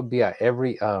listen. I would be at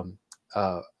every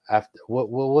after what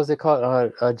was it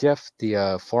called? Jeff,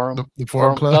 the forum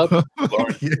club.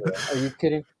 Are you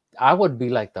kidding? I would be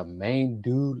like the main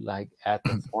dude, like at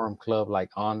the forum club,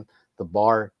 like on the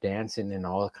bar dancing and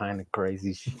all kind of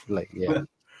crazy shit. Like, yeah.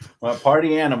 Well,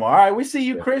 party animal. All right, we see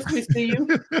you, Chris. We see you.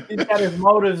 He's got his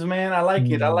motives, man. I like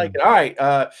it. All right.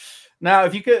 Now,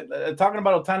 if you could, talking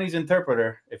about Otani's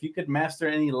interpreter, if you could master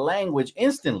any language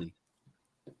instantly,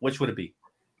 which would it be?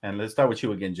 And let's start with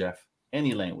you again, Jeff.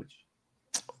 Any language.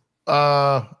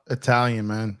 Italian,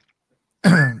 man.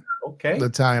 Okay.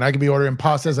 Italian. I could be ordering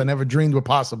pastas I never dreamed were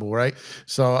possible, right?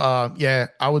 So, yeah,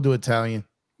 I would do Italian.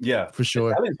 Yeah, for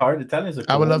sure. Italian's hard. Italian's a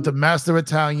cool I would love to master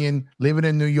Italian, living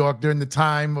in New York during the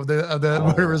time of the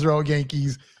Murderers Row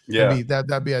Yankees. Yeah,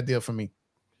 that'd be ideal for me.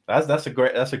 That's a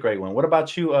great one. What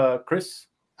about you, Chris?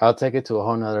 I'll take it to a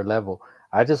whole nother level.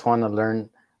 I just want to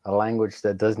learn a language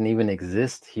that doesn't even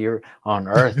exist here on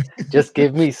Earth. Just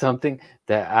give me something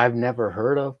that I've never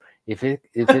heard of. If it's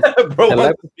bro,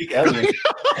 let me speak alien.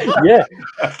 Yeah,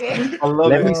 I love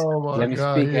let it. me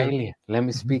speak alien. Let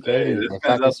me speak alien. If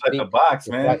I could speak the box,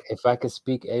 man. If I could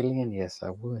speak alien, yes, I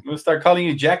would. We'll start calling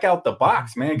you Jack out the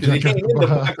box, man, because you ain't in the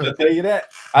box. I'll tell you that.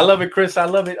 I love it, Chris. I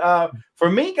love it. For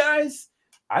me, guys,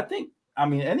 I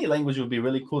mean, any language would be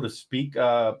really cool to speak.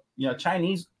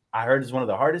 Chinese, I heard, is one of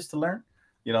the hardest to learn.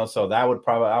 So that I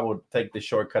would take the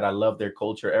shortcut. I love their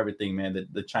culture, everything, man.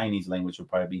 The Chinese language would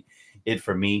probably be it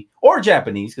for me, or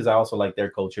Japanese, because I also like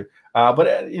their culture.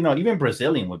 But even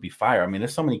Brazilian would be fire. I mean,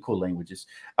 there's so many cool languages.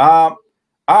 All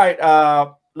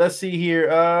right, let's see here.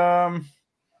 All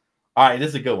right, this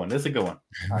is a good one.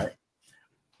 All right,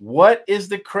 what is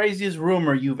the craziest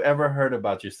rumor you've ever heard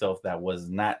about yourself that was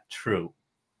not true?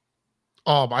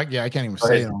 Oh my, yeah, I can't even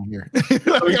say it on here.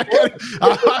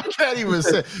 I can't even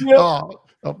say.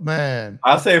 Oh man,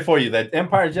 I'll say it for you. That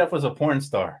Empire Jeff was a porn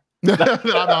star. no,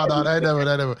 that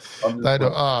never.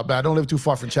 But I don't live too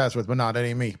far from Chatsworth, but no, that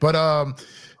ain't me. But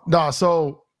no,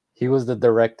 so he was the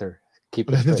director.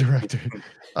 Keep it the director.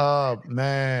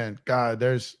 Man, God,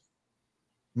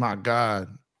 my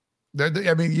God.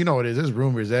 I mean, you know what it is. There's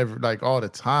rumors like all the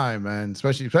time, man.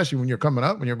 Especially when you're coming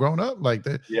up, when you're growing up, like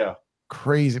that. Yeah.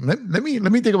 Crazy. Let me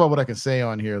think about what I can say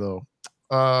on here though.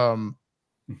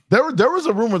 There was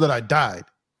a rumor that I died.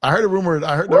 I heard a rumor.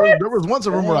 There was once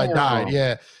a rumor I died.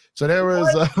 Yeah. So there was,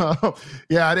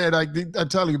 yeah, I did. I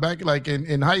tell you, back like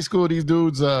in high school, these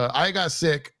dudes, I got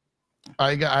sick.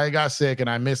 I got sick and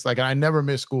I missed and I never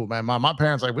missed school, man. My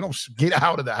parents like, we don't get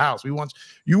out of the house. We want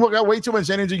you got way too much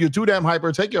energy. You're too damn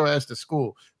hyper. Take your ass to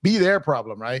school. Be their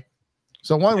problem, right?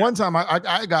 So one time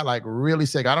I got like really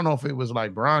sick. I don't know if it was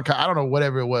like bronchitis. I don't know,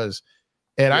 whatever it was.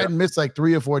 And I missed like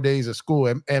 3 or 4 days of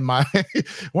school. And my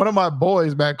one of my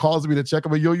boys, man, calls me to check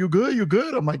him. Yo, you good? You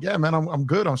good? I'm like, yeah, man, I'm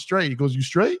good. I'm straight. He goes, you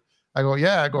straight? I go,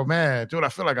 yeah. I go, man, dude, I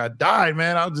feel like I died,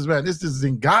 man. I was just, man, this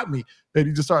thing got me. And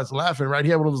he just starts laughing, right?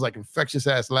 He had one of those like infectious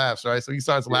ass laughs, right? So he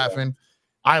starts laughing.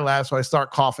 I laugh, so I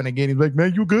start coughing again. He's like,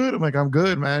 man, you good? I'm like, I'm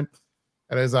good, man.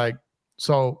 And it's like,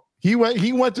 so he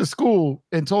went to school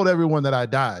and told everyone that I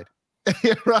died.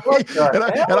 Right? And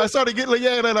I started getting like,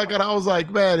 and I was like,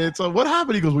 man, it's what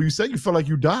happened? He goes, well, you said you felt like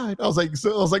you died. I was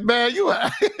like, man, you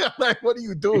like, what are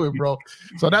you doing, bro?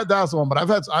 So that's one. But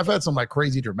I've had some like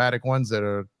crazy dramatic ones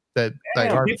that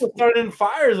like people started in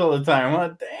fires all the time. I'm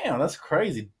like, damn, that's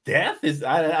crazy. Death is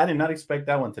I did not expect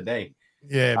that one today.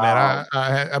 Yeah, man.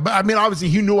 I mean, obviously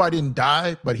he knew I didn't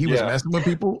die, but he was messing with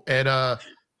people. And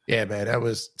yeah, man, that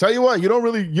was, tell you what, you don't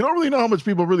really know how much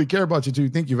people really care about you till you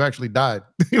think you've actually died.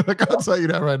 Like, I'll tell you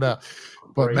that right now.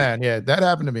 But crazy. Man, yeah, that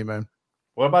happened to me, man.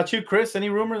 What about you, Chris? Any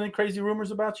crazy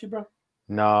rumors about you, bro?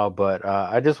 No, but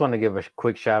I just want to give a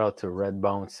quick shout out to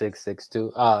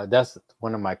Redbone662. That's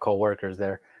one of my coworkers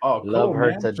there. Oh, cool, love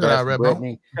her man. to death,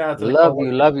 Brittany.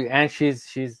 Love you. And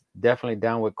she's definitely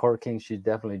down with Court King. She's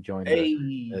definitely joined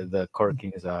the Court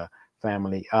King's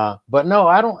family. But no,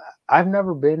 I've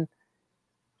never been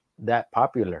that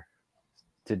popular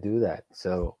to do no,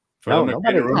 so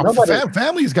nobody.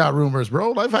 Family's got rumors,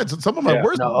 bro. I've had some of my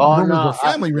worst rumors were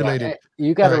family related.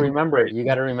 You got to remember. You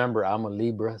got to remember. I'm a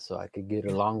Libra, so I could get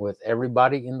along with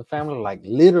everybody in the family. Like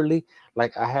literally,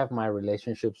 like I have my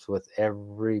relationships with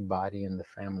everybody in the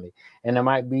family, and it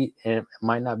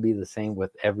might not be the same with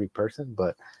every person,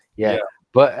 but yeah.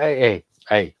 But hey,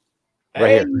 right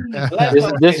here.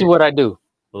 This is what I do.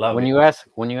 When you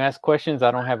ask questions I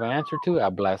don't have an answer to, I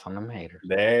blast on them haters.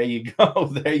 There you go.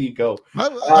 There you go.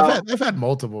 I've had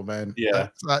multiple, man. Yeah.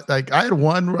 Like I had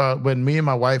one when me and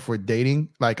my wife were dating.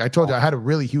 Like I told you, I had a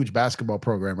really huge basketball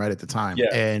program right at the time.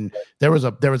 Yeah. And there was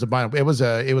a it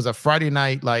was a Friday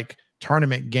night like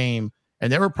tournament game,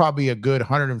 and there were probably a good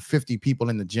 150 people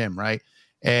in the gym, right?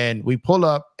 And we pull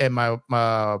up, and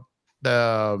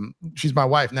she's my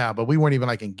wife now, but we weren't even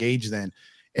like engaged then.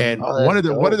 And one of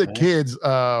the kids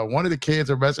are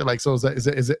like, so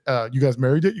is it you guys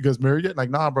married yet? You guys married yet? Like,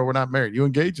 nah, bro, we're not married. You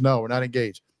engaged? No, we're not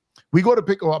engaged. We go to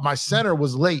pick up. My center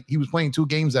was late. He was playing 2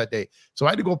 games that day, so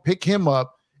I had to go pick him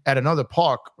up at another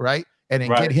park, right, and then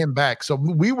get him back. So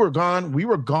we were gone. We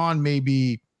were gone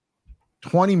maybe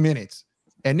 20 minutes,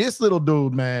 and this little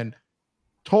dude, man,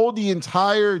 told the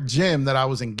entire gym that I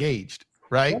was engaged.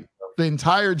 Right, the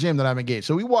entire gym that I'm engaged.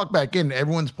 So we walk back in.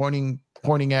 Everyone's pointing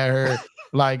at her.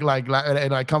 Like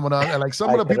coming up, and like some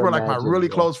of the people are like my really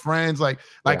close friends, like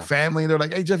family, and they're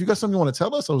like, "Hey Jeff, you got something you want to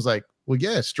tell us?" I was like, "Well,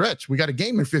 yeah, stretch. We got a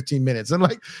game in 15 minutes." And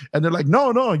they're like,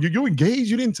 "No, you engaged?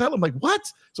 You didn't tell them?" Like, what?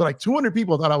 So like 200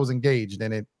 people thought I was engaged,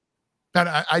 and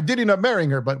I did end up marrying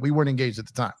her, but we weren't engaged at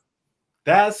the time.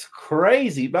 That's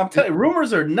crazy. But I'm telling you,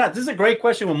 rumors are nuts. This is a great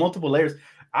question with multiple layers.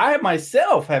 I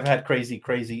myself have had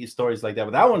crazy stories like that,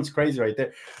 but that one's crazy right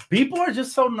there. People are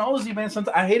just so nosy, man.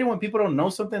 Sometimes I hate it when people don't know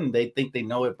something and they think they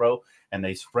know it, bro, and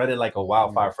they spread it like a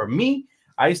wildfire. For me,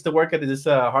 I used to work at this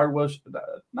hardware,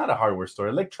 not a hardware store,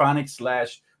 electronics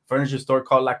 / furniture store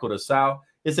called La Curacao.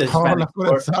 It's a Hispanic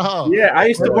store. Yeah, I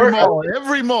used to work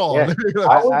every mall. Yeah.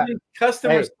 I was in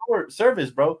customer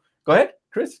service, bro. Go ahead.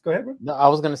 Chris, go ahead, bro. No, I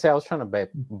was gonna say I was trying to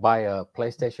buy a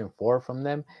PlayStation 4 from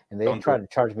them, and they tried to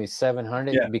charge me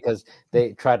 $700 because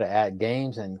they tried to add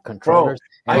games and controllers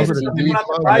and a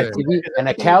TV and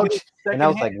a couch, and I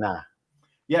was like, nah.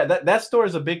 Yeah, that store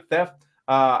is a big theft.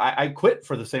 I quit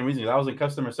for the same reason. I was in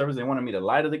customer service. They wanted me to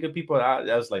lie to the good people.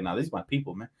 I was like, nah, these are my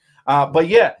people, man. But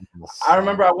yeah, I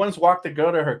remember I once walked a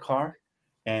girl to her car.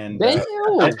 And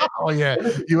oh yeah,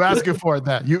 you asking for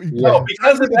that?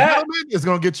 Because of that, it's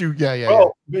gonna get you.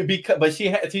 But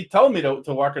she told me to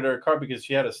walk her to her car because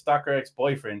she had a stalker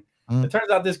ex-boyfriend. It turns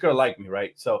out this girl liked me,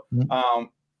 right? So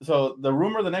so the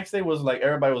rumor the next day was like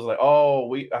everybody was like,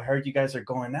 "Oh, I heard you guys are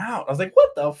going out." I was like,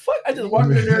 "What the fuck?" I just walked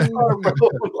in her car,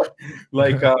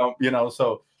 bro.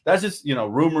 So that's just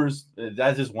rumors.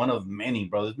 That's just one of many,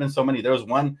 bro. There's been so many. There was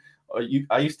one.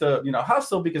 I used to,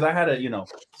 hustle because I had to,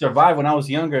 survive when I was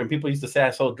younger, and people used to say I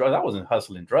sold drugs. I wasn't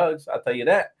hustling drugs, I'll tell you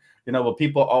that. But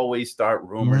people always start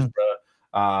rumors, bro.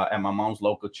 At my mom's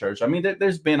local church. I mean,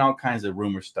 there's been all kinds of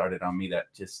rumors started on me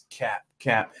that just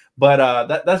cap. But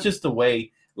that's just the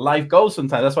way life goes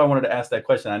sometimes. That's why I wanted to ask that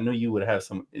question. I knew you would have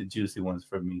some juicy ones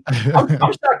for me. I'm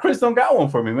shocked Chris don't got one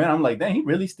for me, man. I'm like, dang, he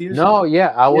really steers. No,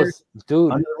 yeah, I was,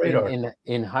 dude, under the radar.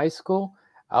 in high school,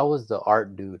 I was the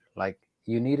art dude. Like,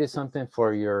 you needed something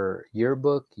for your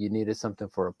yearbook, you needed something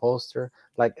for a poster.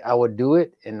 Like, I would do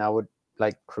it and I would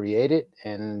like create it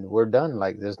and we're done.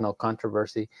 Like, there's no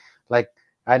controversy. Like,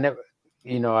 I never,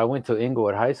 you know, I went to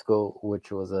Inglewood High School,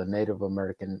 which was a Native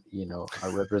American, you know,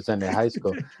 I represented high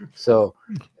school. So,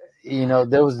 you know,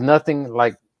 there was nothing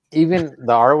like, even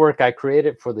the artwork I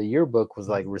created for the yearbook was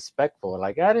like respectful.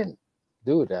 Like, I didn't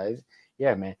do it.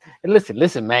 Yeah, man. And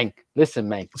listen, man.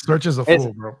 Search is a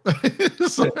fool, bro.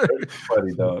 It's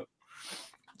funny, dog.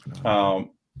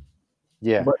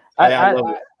 Yeah, but I love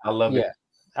it. I love it.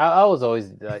 I was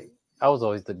always like, I was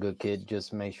always the good kid.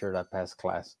 Just make sure that I passed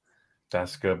class.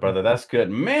 That's good, brother. That's good,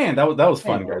 man. That was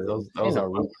fun, guys. No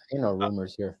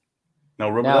rumors here. No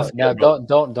rumors. Now,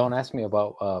 don't ask me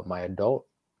about my adult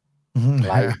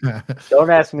life.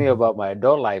 Don't ask me about my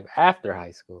adult life after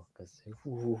high school.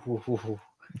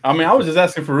 I mean, I was just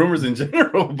asking for rumors in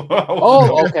general.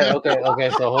 Oh, okay.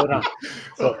 So hold on.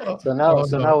 So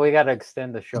now we gotta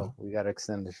extend the show.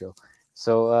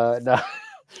 So no.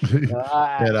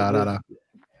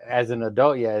 As an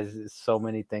adult, it's so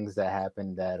many things that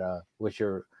happen that with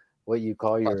your what you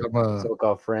call your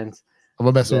so-called friends. I'm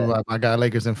gonna mess with my guy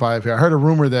Lakers in 5 here. I heard a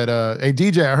rumor that hey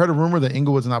DJ, I heard a rumor that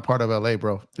Inglewood's not part of LA,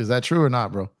 bro. Is that true or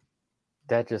not, bro?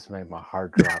 That just made my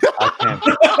heart drop. I can't.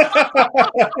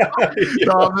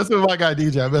 No, I'm messing with my guy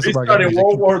DJ. I'm messing with my guy DJ.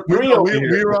 World War III.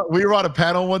 We were on a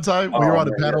panel one time. And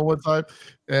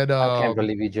I can't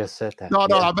believe you just said that. No,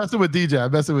 I'm messing with DJ.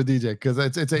 Because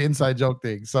it's an inside joke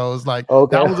thing. So it's like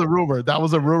that was a rumor. That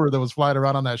was flying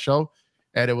around on that show.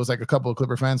 And it was like a couple of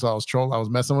Clipper fans. So I was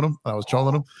messing with them. I was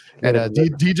trolling them. And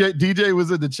DJ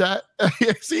was in the chat.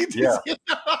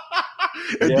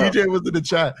 And DJ was in the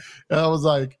chat, and I was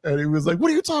like, and he was like,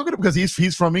 "What are you talking about?" Because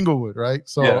he's from Inglewood, right?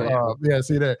 So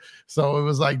see there. So it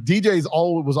was like DJ's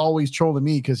was always trolling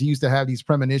me because he used to have these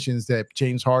premonitions that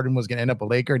James Harden was gonna end up a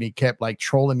Laker, and he kept like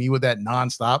trolling me with that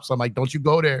nonstop. So I'm like, "Don't you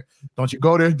go there,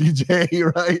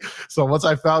 DJ?" Right? So once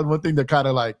I found one thing that kind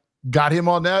of like got him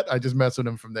on that, I just messed with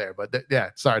him from there. But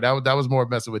sorry, that was more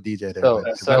messing with DJ there. So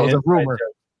that was a rumor.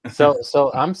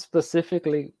 So I'm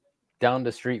specifically down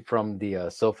the street from the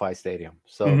SoFi Stadium.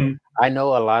 So I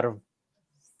know a lot of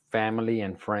family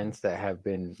and friends that have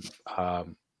been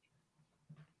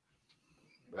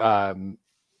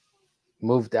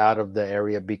moved out of the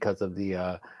area because of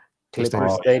the Clipper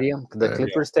Stadium,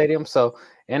 Clipper Stadium. So,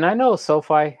 and I know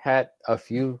SoFi had a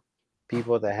few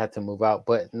people that had to move out,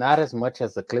 but not as much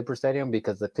as the Clipper Stadium,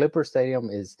 because the Clipper Stadium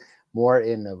is more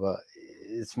in a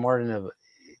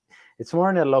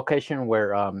location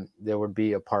where there would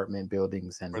be apartment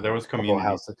buildings and where there was community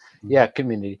houses. Yeah,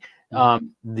 community.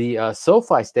 The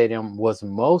SoFi Stadium was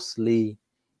mostly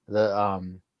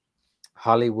the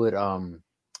Hollywood. What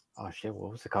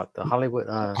was it called? The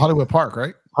Hollywood Park,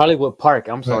 right? Hollywood Park.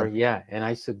 I'm sorry. Yeah, and I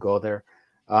used to go there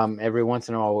every once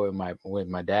in a while with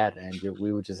my dad, and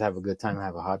we would just have a good time,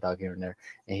 have a hot dog here and there,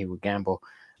 and he would gamble.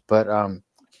 But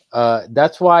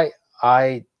that's why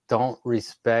I don't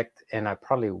respect, and I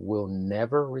probably will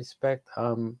never respect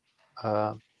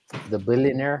the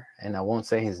billionaire, and I won't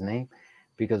say his name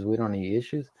because we don't need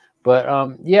issues. But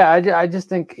I just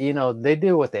think, you know, they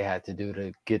did what they had to do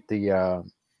to get the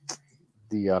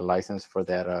license for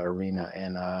that arena,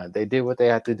 and they did what they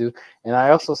had to do. And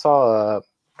I also saw a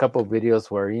couple of videos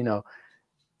where, you know,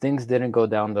 things didn't go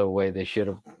down the way they should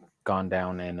have gone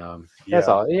down, and that's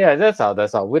all. Yeah, that's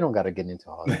all. We don't got to get into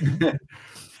all that.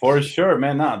 For sure,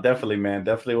 man. No, definitely, man.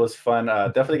 Definitely was fun.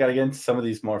 Definitely got to get into some of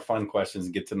these more fun questions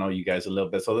and get to know you guys a little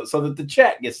bit, so that the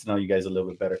chat gets to know you guys a little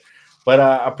bit better. But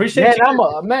I appreciate I'm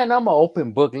an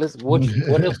open book. Listen, what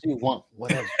else do you want?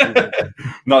 What else do you want?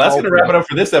 No, that's gonna wrap it up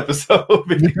for this episode.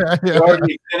 We're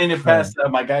already extending it past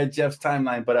my guy Jeff's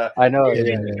timeline. But I know,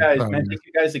 thank you guys, man. Thank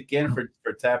you guys again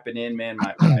for tapping in, man.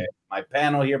 My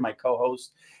panel here, my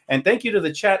co-host, and thank you to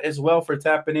the chat as well for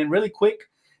tapping in. Really quick,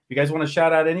 if you guys want to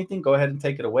shout out anything, go ahead and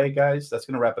take it away, guys. That's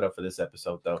gonna wrap it up for this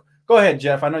episode, though. Go ahead,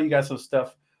 Jeff. I know you got some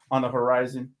stuff on the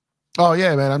horizon. Oh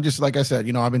yeah, man. I'm just, like I said,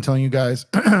 you know, I've been telling you guys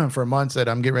for months that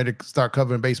I'm getting ready to start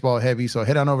covering baseball heavy. So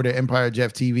head on over to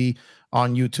EmpireJeffTV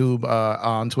on YouTube,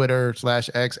 on Twitter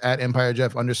 /X at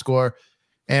EmpireJeff_.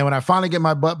 And when I finally get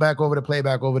my butt back over to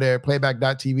playback over there,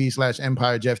 playback.tv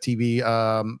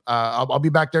 /EmpireJeffTV. I'll be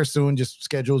back there soon. Just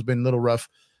schedule's been a little rough.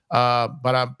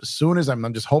 But as soon as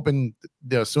I'm just hoping,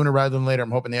 sooner rather than later,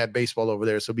 I'm hoping they had baseball over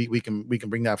there, so we can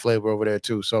bring that flavor over there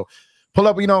too. So pull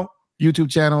up, you know, YouTube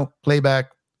channel,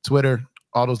 playback, Twitter,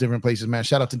 all those different places, man.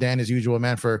 Shout out to Dan as usual,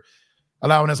 man, for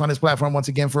allowing us on this platform once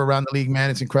again for Around the League, man.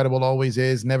 It's incredible. Always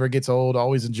is. Never gets old.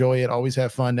 Always enjoy it. Always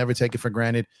have fun. Never take it for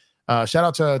granted. Shout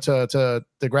out to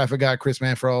the graphic guy, Chris,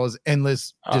 man, for all his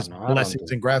endless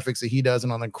blessings and graphics that he does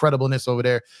and on the incredibleness over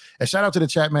there. And shout out to the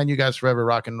chat, man. You guys forever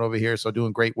rocking it over here. So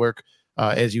doing great work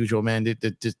as usual, man.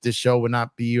 This show would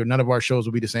not be, or none of our shows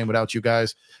would be the same without you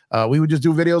guys. We would just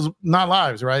do videos, not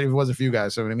lives, right? If it wasn't for you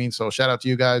guys. So what I mean? So shout out to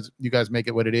you guys. You guys make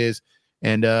it what it is.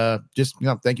 And just,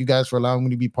 thank you guys for allowing me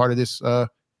to be part of this,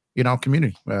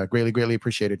 community. Greatly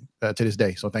appreciated to this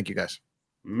day. So thank you guys.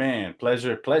 Man,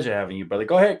 pleasure having you, brother.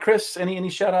 Go ahead, Chris. Any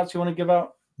shout outs you want to give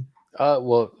out?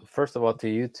 Well, first of all, to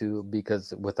you two,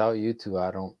 because without you two,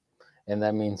 I don't, and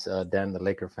that means Dan, the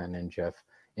Laker fan, and Jeff,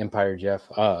 Empire Jeff.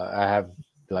 I have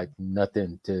like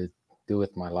nothing to do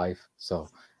with my life, so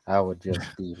I would just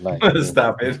be like,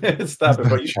 stop it,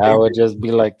 bro. I would just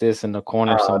be like this in the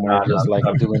corner somewhere, just like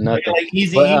doing nothing. Like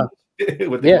easy,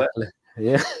 with yeah.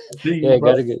 You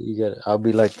gotta. I'll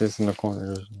be like this in the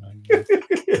corner.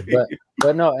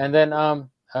 but no, and then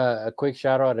a quick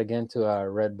shout out again to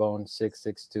Redbone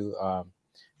 662,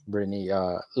 Brittany.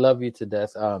 Love you to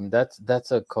death.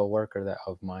 That's a coworker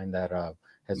of mine that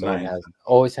has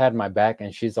always had my back,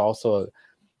 and she's also a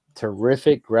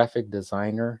terrific graphic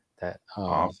designer that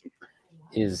awesome.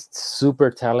 Is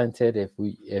super talented.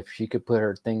 If she could put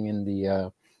her thing in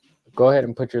the go ahead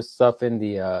and put your stuff in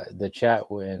the chat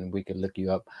and we could look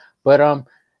you up. But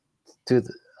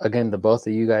again, the both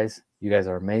of you guys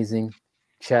are amazing.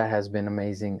 Chat has been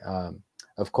amazing.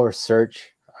 Of course,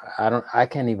 Search. I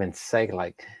can't even say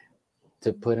like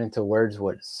to put into words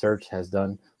what Search has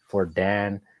done for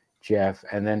Dan, Jeff,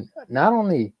 and then not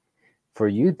only for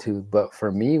YouTube, but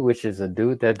for me, which is a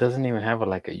dude that doesn't even have a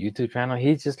YouTube channel.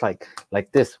 He's just like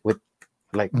this with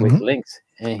links.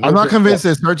 And I'm not convinced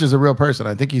that Search is a real person.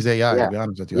 I think he's AI. To be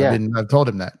honest with you, yeah. I've told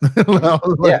him that.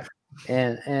 Yeah,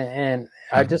 and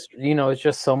I just it's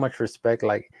just so much respect.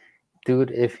 Like,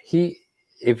 dude, if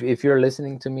you're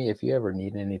listening to me, if you ever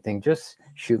need anything, just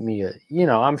shoot me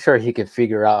I'm sure he could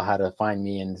figure out how to find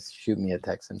me and shoot me a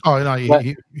text. And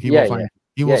he will find.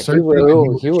 He will search.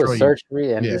 He will search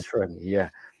me and destroy me. Yeah,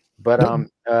 but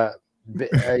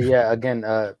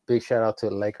again, big shout out to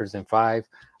the Lakers in 5.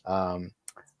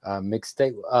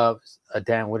 Mixtape.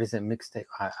 Dan, what is it? Mixtape.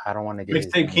 I don't want to get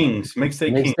Mixtape Kings.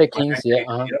 Mixtape Kings. Yeah.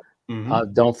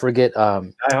 Mm-hmm. Don't forget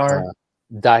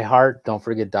Die Hard. Don't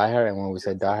forget Die Hard. And when we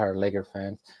say Die Hard, Laker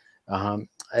fans,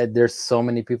 there's so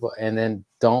many people. And then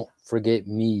don't forget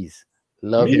Mies.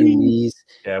 Love you, Mies.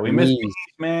 Yeah, we miss Mies,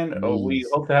 man. Oh, we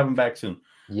hope to have him back soon.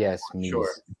 Yes, Mies. Sure.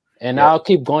 And I'll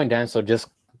keep going, Dan. So just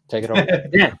take it over.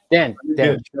 Dan,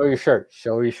 show your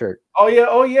shirt. Oh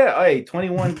yeah. Hey,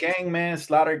 21 Gang, man.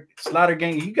 Slaughter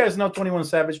Gang. You guys know 21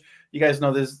 Savage. You guys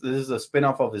know this is a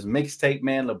spinoff of his mixtape,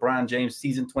 man. LeBron James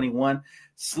season 21.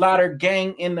 Slaughter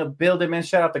Gang in the building, man.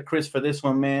 Shout out to Chris for this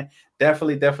one, man.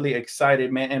 Definitely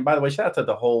excited, man. And by the way, shout out to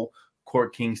the whole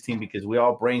Court Kings team, because we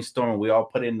all brainstorm, we all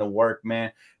put in the work,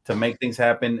 man, to make things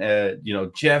happen.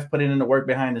 Jeff putting in the work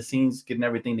behind the scenes, getting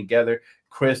everything together.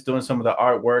 Chris doing some of the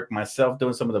artwork, myself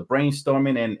doing some of the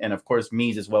brainstorming, and of course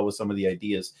Mies as well with some of the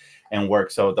ideas and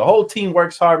work. So the whole team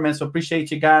works hard, man. So appreciate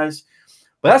you guys.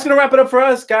 But that's gonna wrap it up for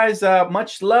us, guys.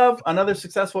 Much love. Another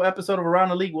successful episode of Around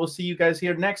the League. We'll see you guys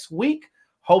here next week.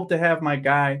 Hope to have my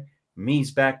guy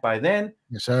Mies back by then.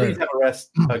 Yes, sir. Please have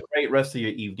a great rest of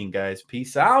your evening, guys.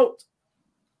 Peace out.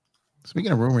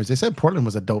 Speaking of rumors, they said Portland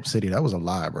was a dope city. That was a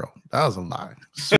lie, bro. That was a lie.